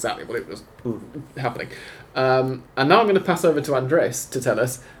that's exactly what it was happening. And now I'm going to pass over to Andrés to tell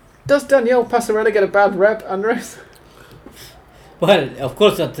us, does Daniel Passarella get a bad rep, Andrés? Well, of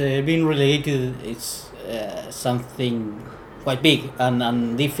course, that being relegated is something quite big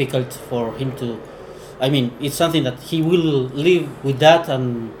and difficult for him to... I mean, it's something that he will live with that,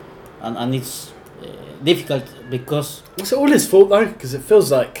 and it's difficult because... Was it all his fault, though? Because it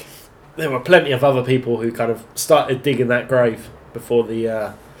feels like there were plenty of other people who kind of started digging that grave before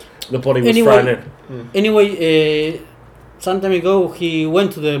the body was thrown in. Anyway, some time ago he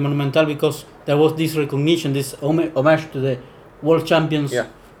went to the Monumental because there was this recognition, this homage to the world champions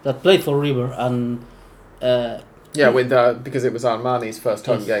that played for River, and because it was Armani's first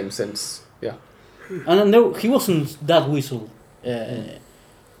home game since and there, he wasn't that whistle.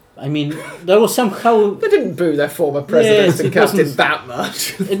 I mean, there was somehow... They didn't boo their former president and captain that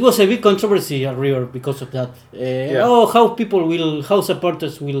much. It was a big controversy at River because of that. How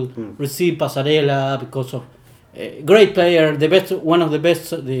supporters will receive Passarella because of great player, one of the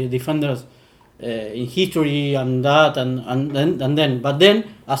best defenders in history, and that, but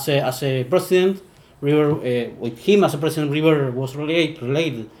then as a president, River with him as a president, River was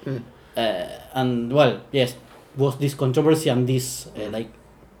related, and was this controversy and this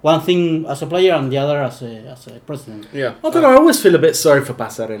one thing as a player and the other as a president. Yeah, I don't know. I always feel a bit sorry for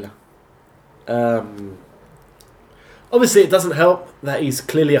Passarella. Obviously, it doesn't help that he's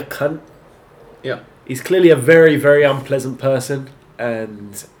clearly a cunt. Yeah, he's clearly a very, very unpleasant person,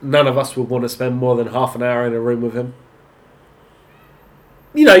 and none of us would want to spend more than half an hour in a room with him.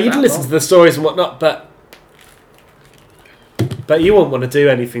 You know, you'd listen to the stories and whatnot, but you wouldn't want to do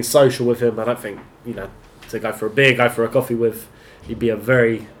anything social with him. I don't think, to go for a beer, go for a coffee with. He'd be a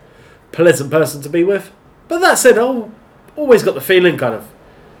very pleasant person to be with. But that said, I always got the feeling kind of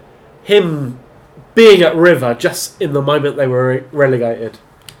him being at River just in the moment they were relegated.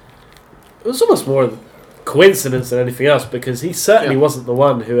 It was almost more of a coincidence than anything else, because he certainly wasn't the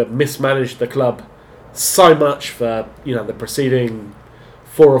one who had mismanaged the club so much for the preceding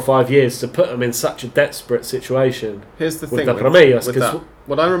 4 or 5 years to put them in such a desperate situation. Here's the with thing with that.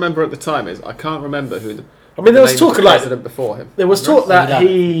 What I remember at the time is I can't remember who the... I mean, there was talk president before him. There was talk that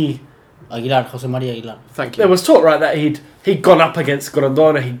Jose Maria Aguilar. Thank you. There was talk, right, that he'd gone up against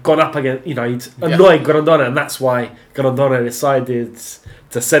Grondona. He'd gone up against, he'd annoyed Grondona, and that's why Grondona decided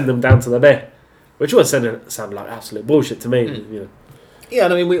to send them down to the bay, which was sounded like absolute bullshit to me. Yeah,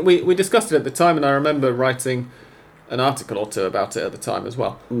 and I mean, we discussed it at the time, and I remember writing an article or two about it at the time as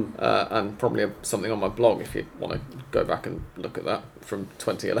well, and probably something on my blog if you want to go back and look at that from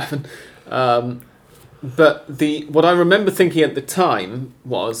 2011. But what I remember thinking at the time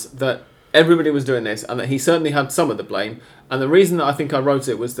was that everybody was doing this, and that he certainly had some of the blame. And the reason that I think I wrote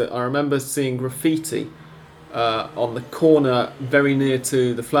it was that I remember seeing graffiti on the corner very near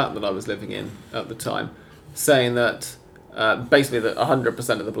to the flat that I was living in at the time, saying that basically that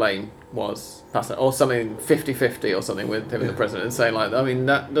 100% of the blame was Passarella, or something 50-50 or something with him and the president, and saying like, I mean,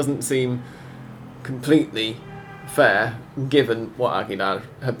 that doesn't seem completely fair given what Aguilar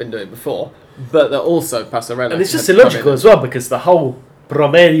had been doing before. But that also Passarella... And it's just illogical as well, because the whole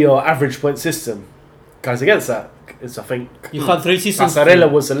promedio average point system goes against that. It's, I think You had 3 seasons.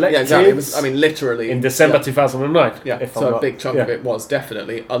 Passarella was elected. Yeah, exactly. It was, I mean, literally in December 2009. Yeah, so a big chunk of it was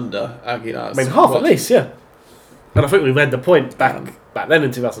definitely under Aguilar's. I mean, half at least, yeah. And I think we made the point back then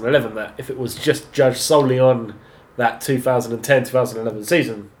in 2011 that if it was just judged solely on that 2010-2011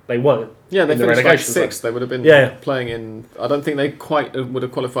 season, they weren't. Yeah, they finished like sixth. They would have been playing in. I don't think they quite would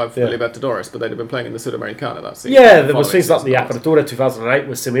have qualified for the Libertadores, but they'd have been playing in the Sudamericana that season. Yeah, there was things like the Apertura 2008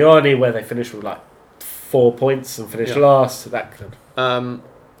 with Simeone, where they finished with like 4 points and finished last. That kind.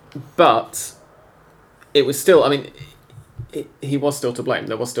 But it was still. I mean, he was still to blame.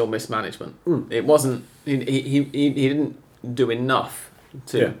 There was still mismanagement. It wasn't. He didn't do enough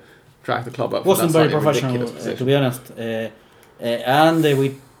to drag the club up. Wasn't very professional, to be honest. And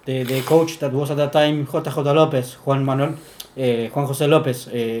with the coach that was at that time, JJ Lopez, Juan Jose Lopez,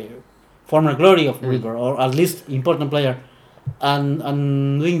 former glory of River, or at least important player,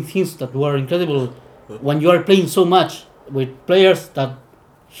 and doing things that were incredible when you are playing so much with players that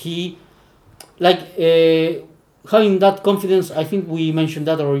he having that confidence. I think we mentioned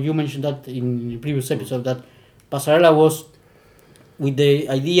that, or you mentioned that in the previous episode, that Passarella was with the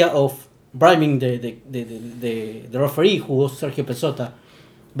idea of bribing the referee, who was Sergio Pesota.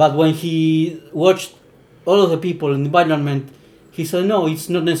 But when he watched all of the people in the environment, he said, no, it's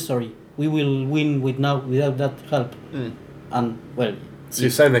not necessary. We will win without that help. And, well... So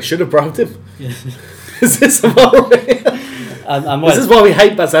you're saying they should have bribed him? Yes. Is this this is why we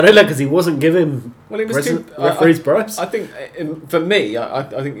hate Passarella, because he wasn't giving referees bribes? I think, for me, I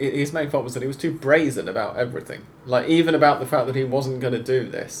think his main fault was that he was too brazen about everything. Like, even about the fact that he wasn't going to do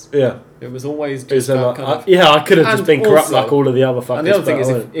this. Yeah. It was always just I could have just been corrupt like all of the other fuckers. And the other thing is,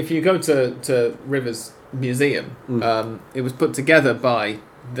 if you go to Rivers Museum, it was put together by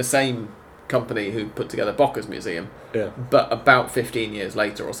the same company who put together Boca's museum, but about 15 years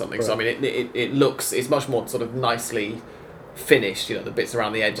later or something. Right. So I mean, it looks, it's much more sort of nicely finished, you know, the bits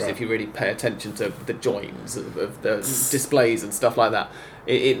around the edges, if you really pay attention to the joins of the displays and stuff like that.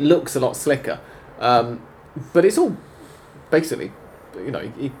 It looks a lot slicker, but it's all basically, you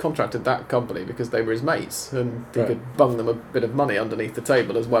know, he contracted that company because they were his mates, and he could bung them a bit of money underneath the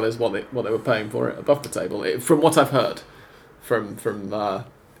table as well as what they were paying for it above the table. From what I've heard from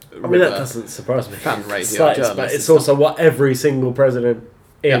I mean, that doesn't surprise me. Fan radio journalists, but it's also what every single president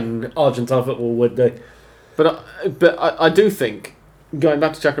in Argentine football would do. But I do think, going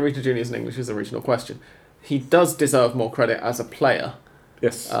back to Chacarita Jr.'s in English's original question, he does deserve more credit as a player.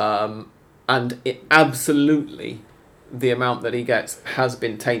 Yes. And absolutely, the amount that he gets has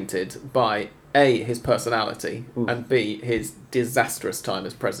been tainted by A, his personality, and B, his disastrous time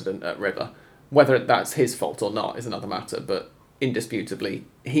as president at River. Whether that's his fault or not is another matter, but indisputably,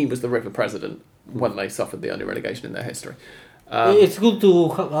 he was the River president when they suffered the only relegation in their history. It's good to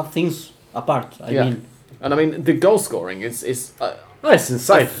have things apart. I mean, and I mean the goal scoring is it's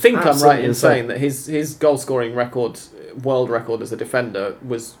insane. I think I'm right in saying that his goal scoring record, world record as a defender,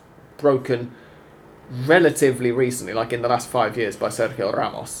 was broken relatively recently, like in the last 5 years, by Sergio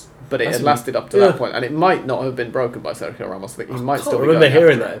Ramos. But it had lasted up to that point, and it might not have been broken by Sergio Ramos. I think he might still be remember going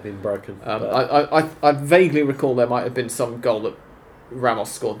hearing after that had been broken. I vaguely recall there might have been some goal that Ramos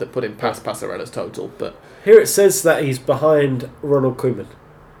scored that put him past Passarella's total. But here it says that he's behind Ronald Koeman.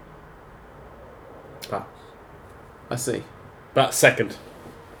 I see. But second.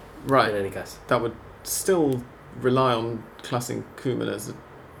 Right. In any case. That would still rely on classing Koeman as an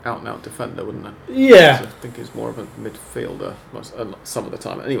out-and-out defender, wouldn't it? Yeah. So I think he's more of a midfielder some of the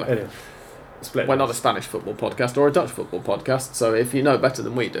time. Anyway. We're not a Spanish football podcast or a Dutch football podcast, so if you know better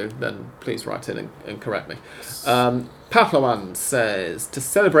than we do, then please write in and correct me. Pavlovan says, to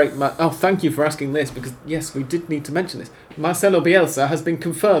celebrate... thank you for asking this, because, yes, we did need to mention this. Marcelo Bielsa has been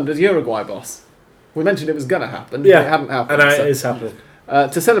confirmed as Uruguay boss. We mentioned it was going to happen, but it hadn't happened. And it is happening.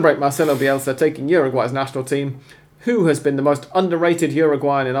 To celebrate Marcelo Bielsa taking Uruguay's national team, who has been the most underrated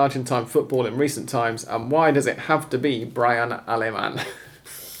Uruguayan in Argentine football in recent times, and why does it have to be Brian Aleman?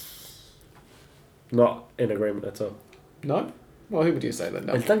 Not in agreement at all. No? Well, who would you say then?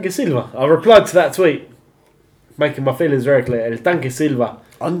 No. El Tanque Silva. I replied to that tweet, making my feelings very clear. El Tanque Silva.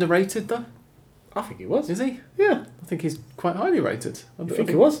 Underrated, though? I think he was. Is he? Yeah. I think he's quite highly rated. I think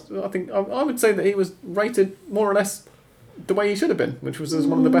he was? I think I would say that he was rated more or less the way he should have been, which was as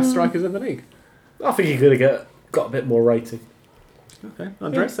one of the best strikers in the league. I think he could have got a bit more rating. Okay.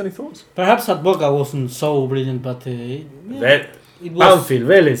 Andrés, any thoughts? Perhaps at Boca wasn't so brilliant, but it was... Banfield,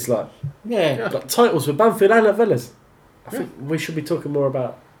 Vélez, Yeah. Got titles with Banfield and at Vélez. I think we should be talking more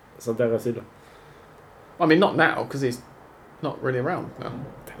about Santiago Silva. I mean, not now, because he's not really around now.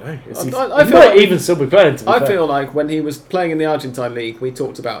 I I he feel might like- even still be playing. To be I fair. feel like when he was playing in the Argentine league, we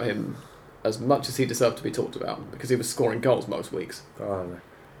talked about him as much as he deserved to be talked about because he was scoring goals most weeks. Oh, no.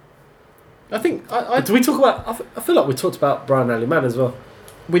 I think Do we talk about? I feel like we talked about Brian Aliman as well.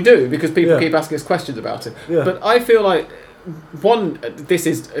 we do because people Yeah. keep asking us questions about him. Yeah. But I feel like this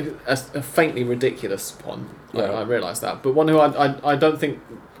is a faintly ridiculous one. Yeah. I realise that, but one who I don't think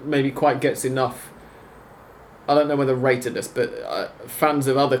maybe quite gets enough. I don't know whether rated this, but fans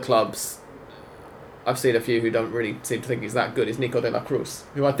of other clubs, I've seen a few who don't really seem to think he's that good. Is Nico de la Cruz,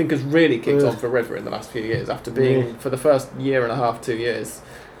 who I think has really kicked on for River in the last few years after being for the first year and a half, 2 years,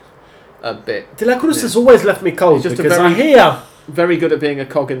 a bit. De La Cruz has always left me cold He's just a because very- very good at being a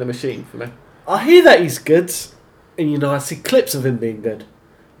cog in the machine for me. I hear that he's good, and I see clips of him being good,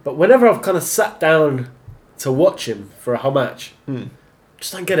 but whenever I've kind of sat down to watch him for a whole match,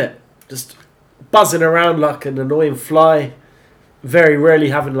 just don't get it. Just buzzing around like an annoying fly, very rarely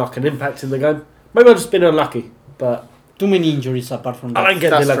having like an impact in the game. Maybe I've just been unlucky, but Too many injuries apart from I that. don't get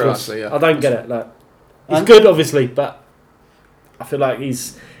That's De La true, Cruz. actually, yeah. I don't get it. Like he's And- good, obviously, but I feel like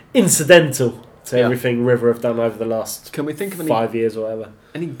he's incidental to Yeah. everything River have done over the last Can we think of 5 years or whatever.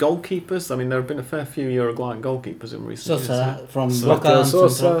 any goalkeepers? I mean, there have been a fair few Uruguayan goalkeepers in recent years. Sosa from Sosa, Boca and Central.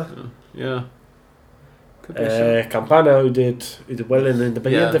 Sosa, Yeah. Could be a shout. Campana, who did well in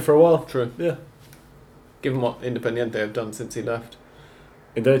Independiente Yeah. for a while. True. Yeah, Given what Independiente have done since he left.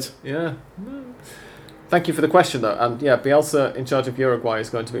 indeed. Yeah. Thank you for the question, though. And yeah, Bielsa in charge of Uruguay is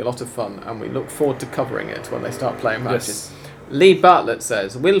going to be a lot of fun, and we look forward to covering it when they start playing matches. Lee Bartlett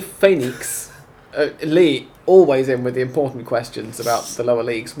says, will Phoenix... Lee, always in with the important questions about the lower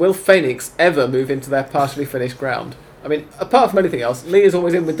leagues. Will Phoenix ever move into their partially finished ground? I mean, apart from anything else, Lee is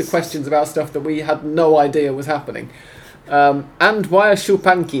always in with the questions about stuff that we had no idea was happening. And why are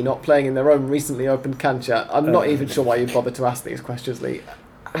Shupanki not playing in their own recently opened cancha? I'm not even sure why you bothered to ask these questions, Lee.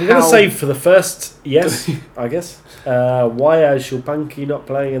 I'm going to say for the first, yes, I guess. Why are Shupanki not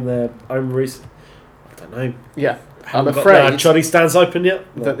playing in their own recent... I don't know. Yeah, I'm Haven't got afraid their Chordy stands open yet?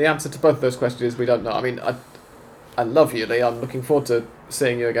 that the answer to both those questions is we don't know. I mean, I love you, Lee. I'm looking forward to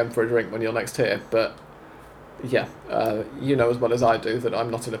seeing you again for a drink when you're next here. But yeah, you know as well as I do that I'm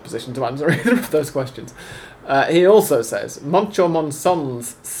not in a position to answer either of those questions. He also says, Moncho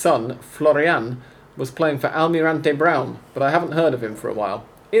Monson's son, Florian, was playing for Almirante Brown, but I haven't heard of him for a while.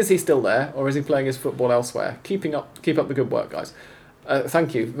 Is he still there, or is he playing his football elsewhere? Keep up the good work, guys.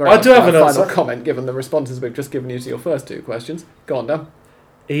 Thank you very I much do for have that an final answer. comment, given the responses we've just given you to your first two questions. Go on, Dan.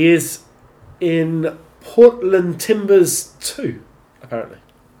 He is in Portland Timbers 2, apparently.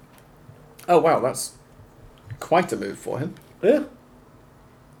 Oh, wow, that's quite a move for him. Yeah.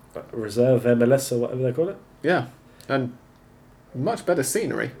 Reserve MLS or whatever they call it. Yeah, and much better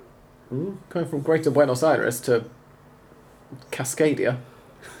scenery. Going from Greater Buenos Aires to Cascadia,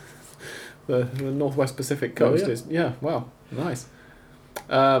 the Northwest Pacific coast yeah. is... Yeah, wow, nice.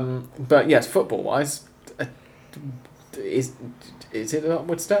 But yes, football-wise, is it an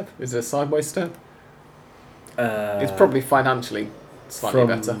upward step? Is it a sideways step? It's probably financially slightly from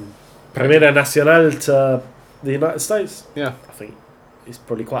better. Primera Nacional to the United States. Yeah, I think he's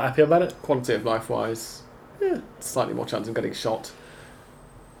probably quite happy about it. quality of life-wise, Yeah. slightly more chance of getting shot.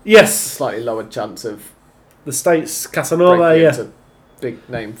 Yes. Slightly lowered chance of The States, Casanova, breaking yeah. into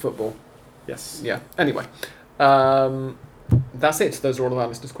big-name football. Yes. Yeah. Anyway, that's it. Those are all of our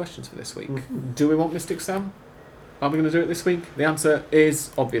listeners' questions for this week. Do we want Mystic Sam? Are we going to do it this week? The answer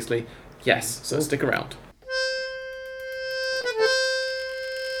is obviously yes. So stick around.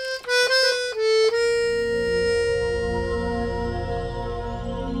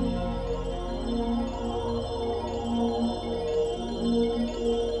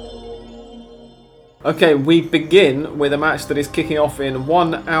 Okay, we begin with a match that is kicking off in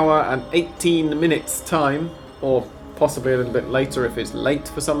 1 hour and 18 minutes time, or possibly a little bit later if it's late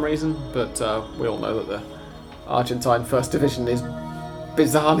for some reason, but we all know that the Argentine First Division is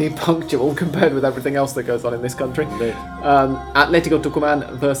bizarrely punctual compared with everything else that goes on in this country. Atletico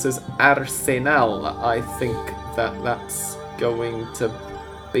Tucumán versus Arsenal. I think that's going to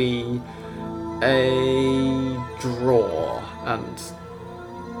be a draw, and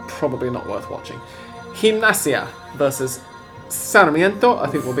probably not worth watching. Gimnasia versus Sarmiento. I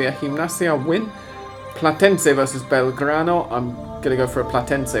think will be a Gimnasia win. Platense versus Belgrano. I'm going to go for a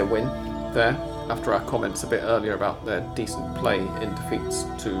Platense win there, after our comments a bit earlier about their decent play in defeats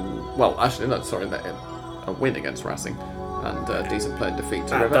to... Well, actually, no, sorry, a win against Racing and decent play in defeat to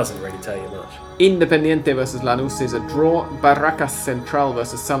That River. doesn't really tell you much. Independiente versus Lanús is a draw. Barracas Central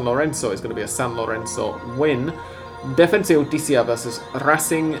versus San Lorenzo is going to be a San Lorenzo win. Defensa y Justicia versus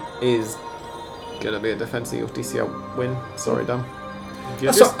Racing is Gonna be a Defensa y Justicia win. Sorry, Dan.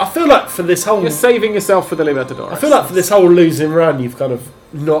 I feel like for this whole... You're saving yourself for the Libertadores. I feel like for this whole losing run, you've kind of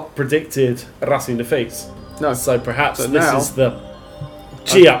not predicted Racing defeats. No. So perhaps So this now- is the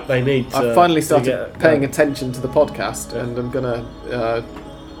G-up they need to... I've finally started get paying going. attention to the podcast, and I'm gonna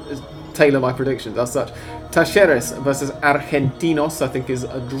tailor my predictions as such. Talleres versus Argentinos, I think, is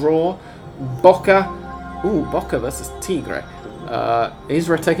a draw. Boca versus Tigre. Is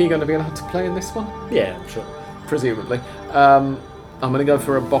Retegui going to be allowed to play in this one? Yeah, I'm sure. Presumably. I'm going to go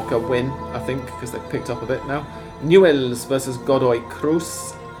for a Boca win, I think, because they've picked up a bit now. Newell's versus Godoy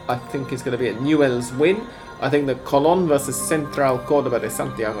Cruz, I think is going to be a Newell's win. I think that Colón versus Central Córdoba de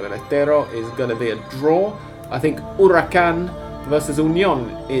Santiago del Estero is going to be a draw. I think Huracán versus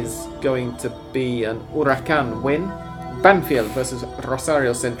Unión is going to be an Huracán win. Banfield versus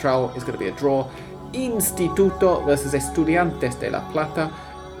Rosario Central is going to be a draw. Instituto versus Estudiantes de La Plata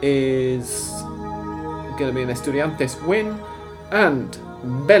is going to be an Estudiantes win. And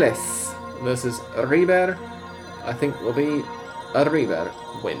Vélez versus River, I think will be a River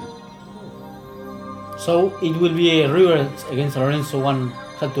win. So it will be a River against San Lorenzo, one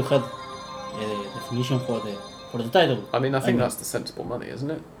head-to-head definition for the title. I mean, I think that's the sensible money, isn't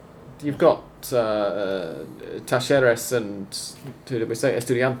it? You've got Talleres and, who did we say,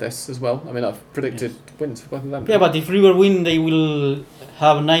 Estudiantes as well. I mean, I've predicted wins for both of them. Yeah, but if River win, they will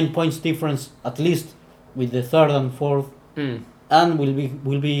have 9 points difference at least with the third and fourth, and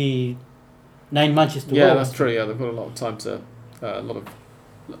will be 9 matches to go. Yeah, that's true. Yeah, they've got a lot of time a lot of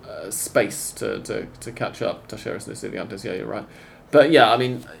space to catch up. Talleres and Estudiantes. Yeah, you're right. But yeah, I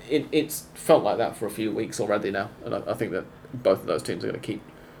mean, it's felt like that for a few weeks already now, and I think that both of those teams are going to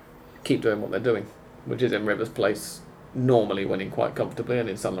keep doing what they're doing, which is in River's place, normally winning quite comfortably, and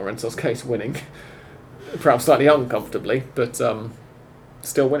in San Lorenzo's case, winning perhaps slightly uncomfortably, but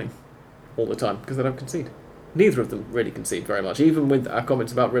still winning all the time because they don't concede. Neither of them really concede very much. Even with our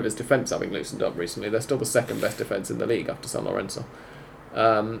comments about River's defence having loosened up recently, they're still the second best defence in the league after San Lorenzo.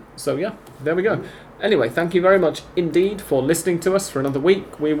 So yeah, there we go. Anyway, thank you very much indeed for listening to us for another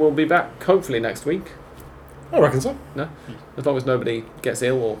week. We will be back hopefully next week. I reckon so. No, as long as nobody gets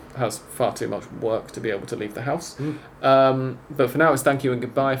ill or has far too much work to be able to leave the house. But for now, it's thank you and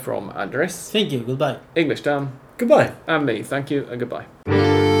goodbye from Andrés. Thank you. Goodbye. English Dan. Goodbye. And me. Thank you and goodbye.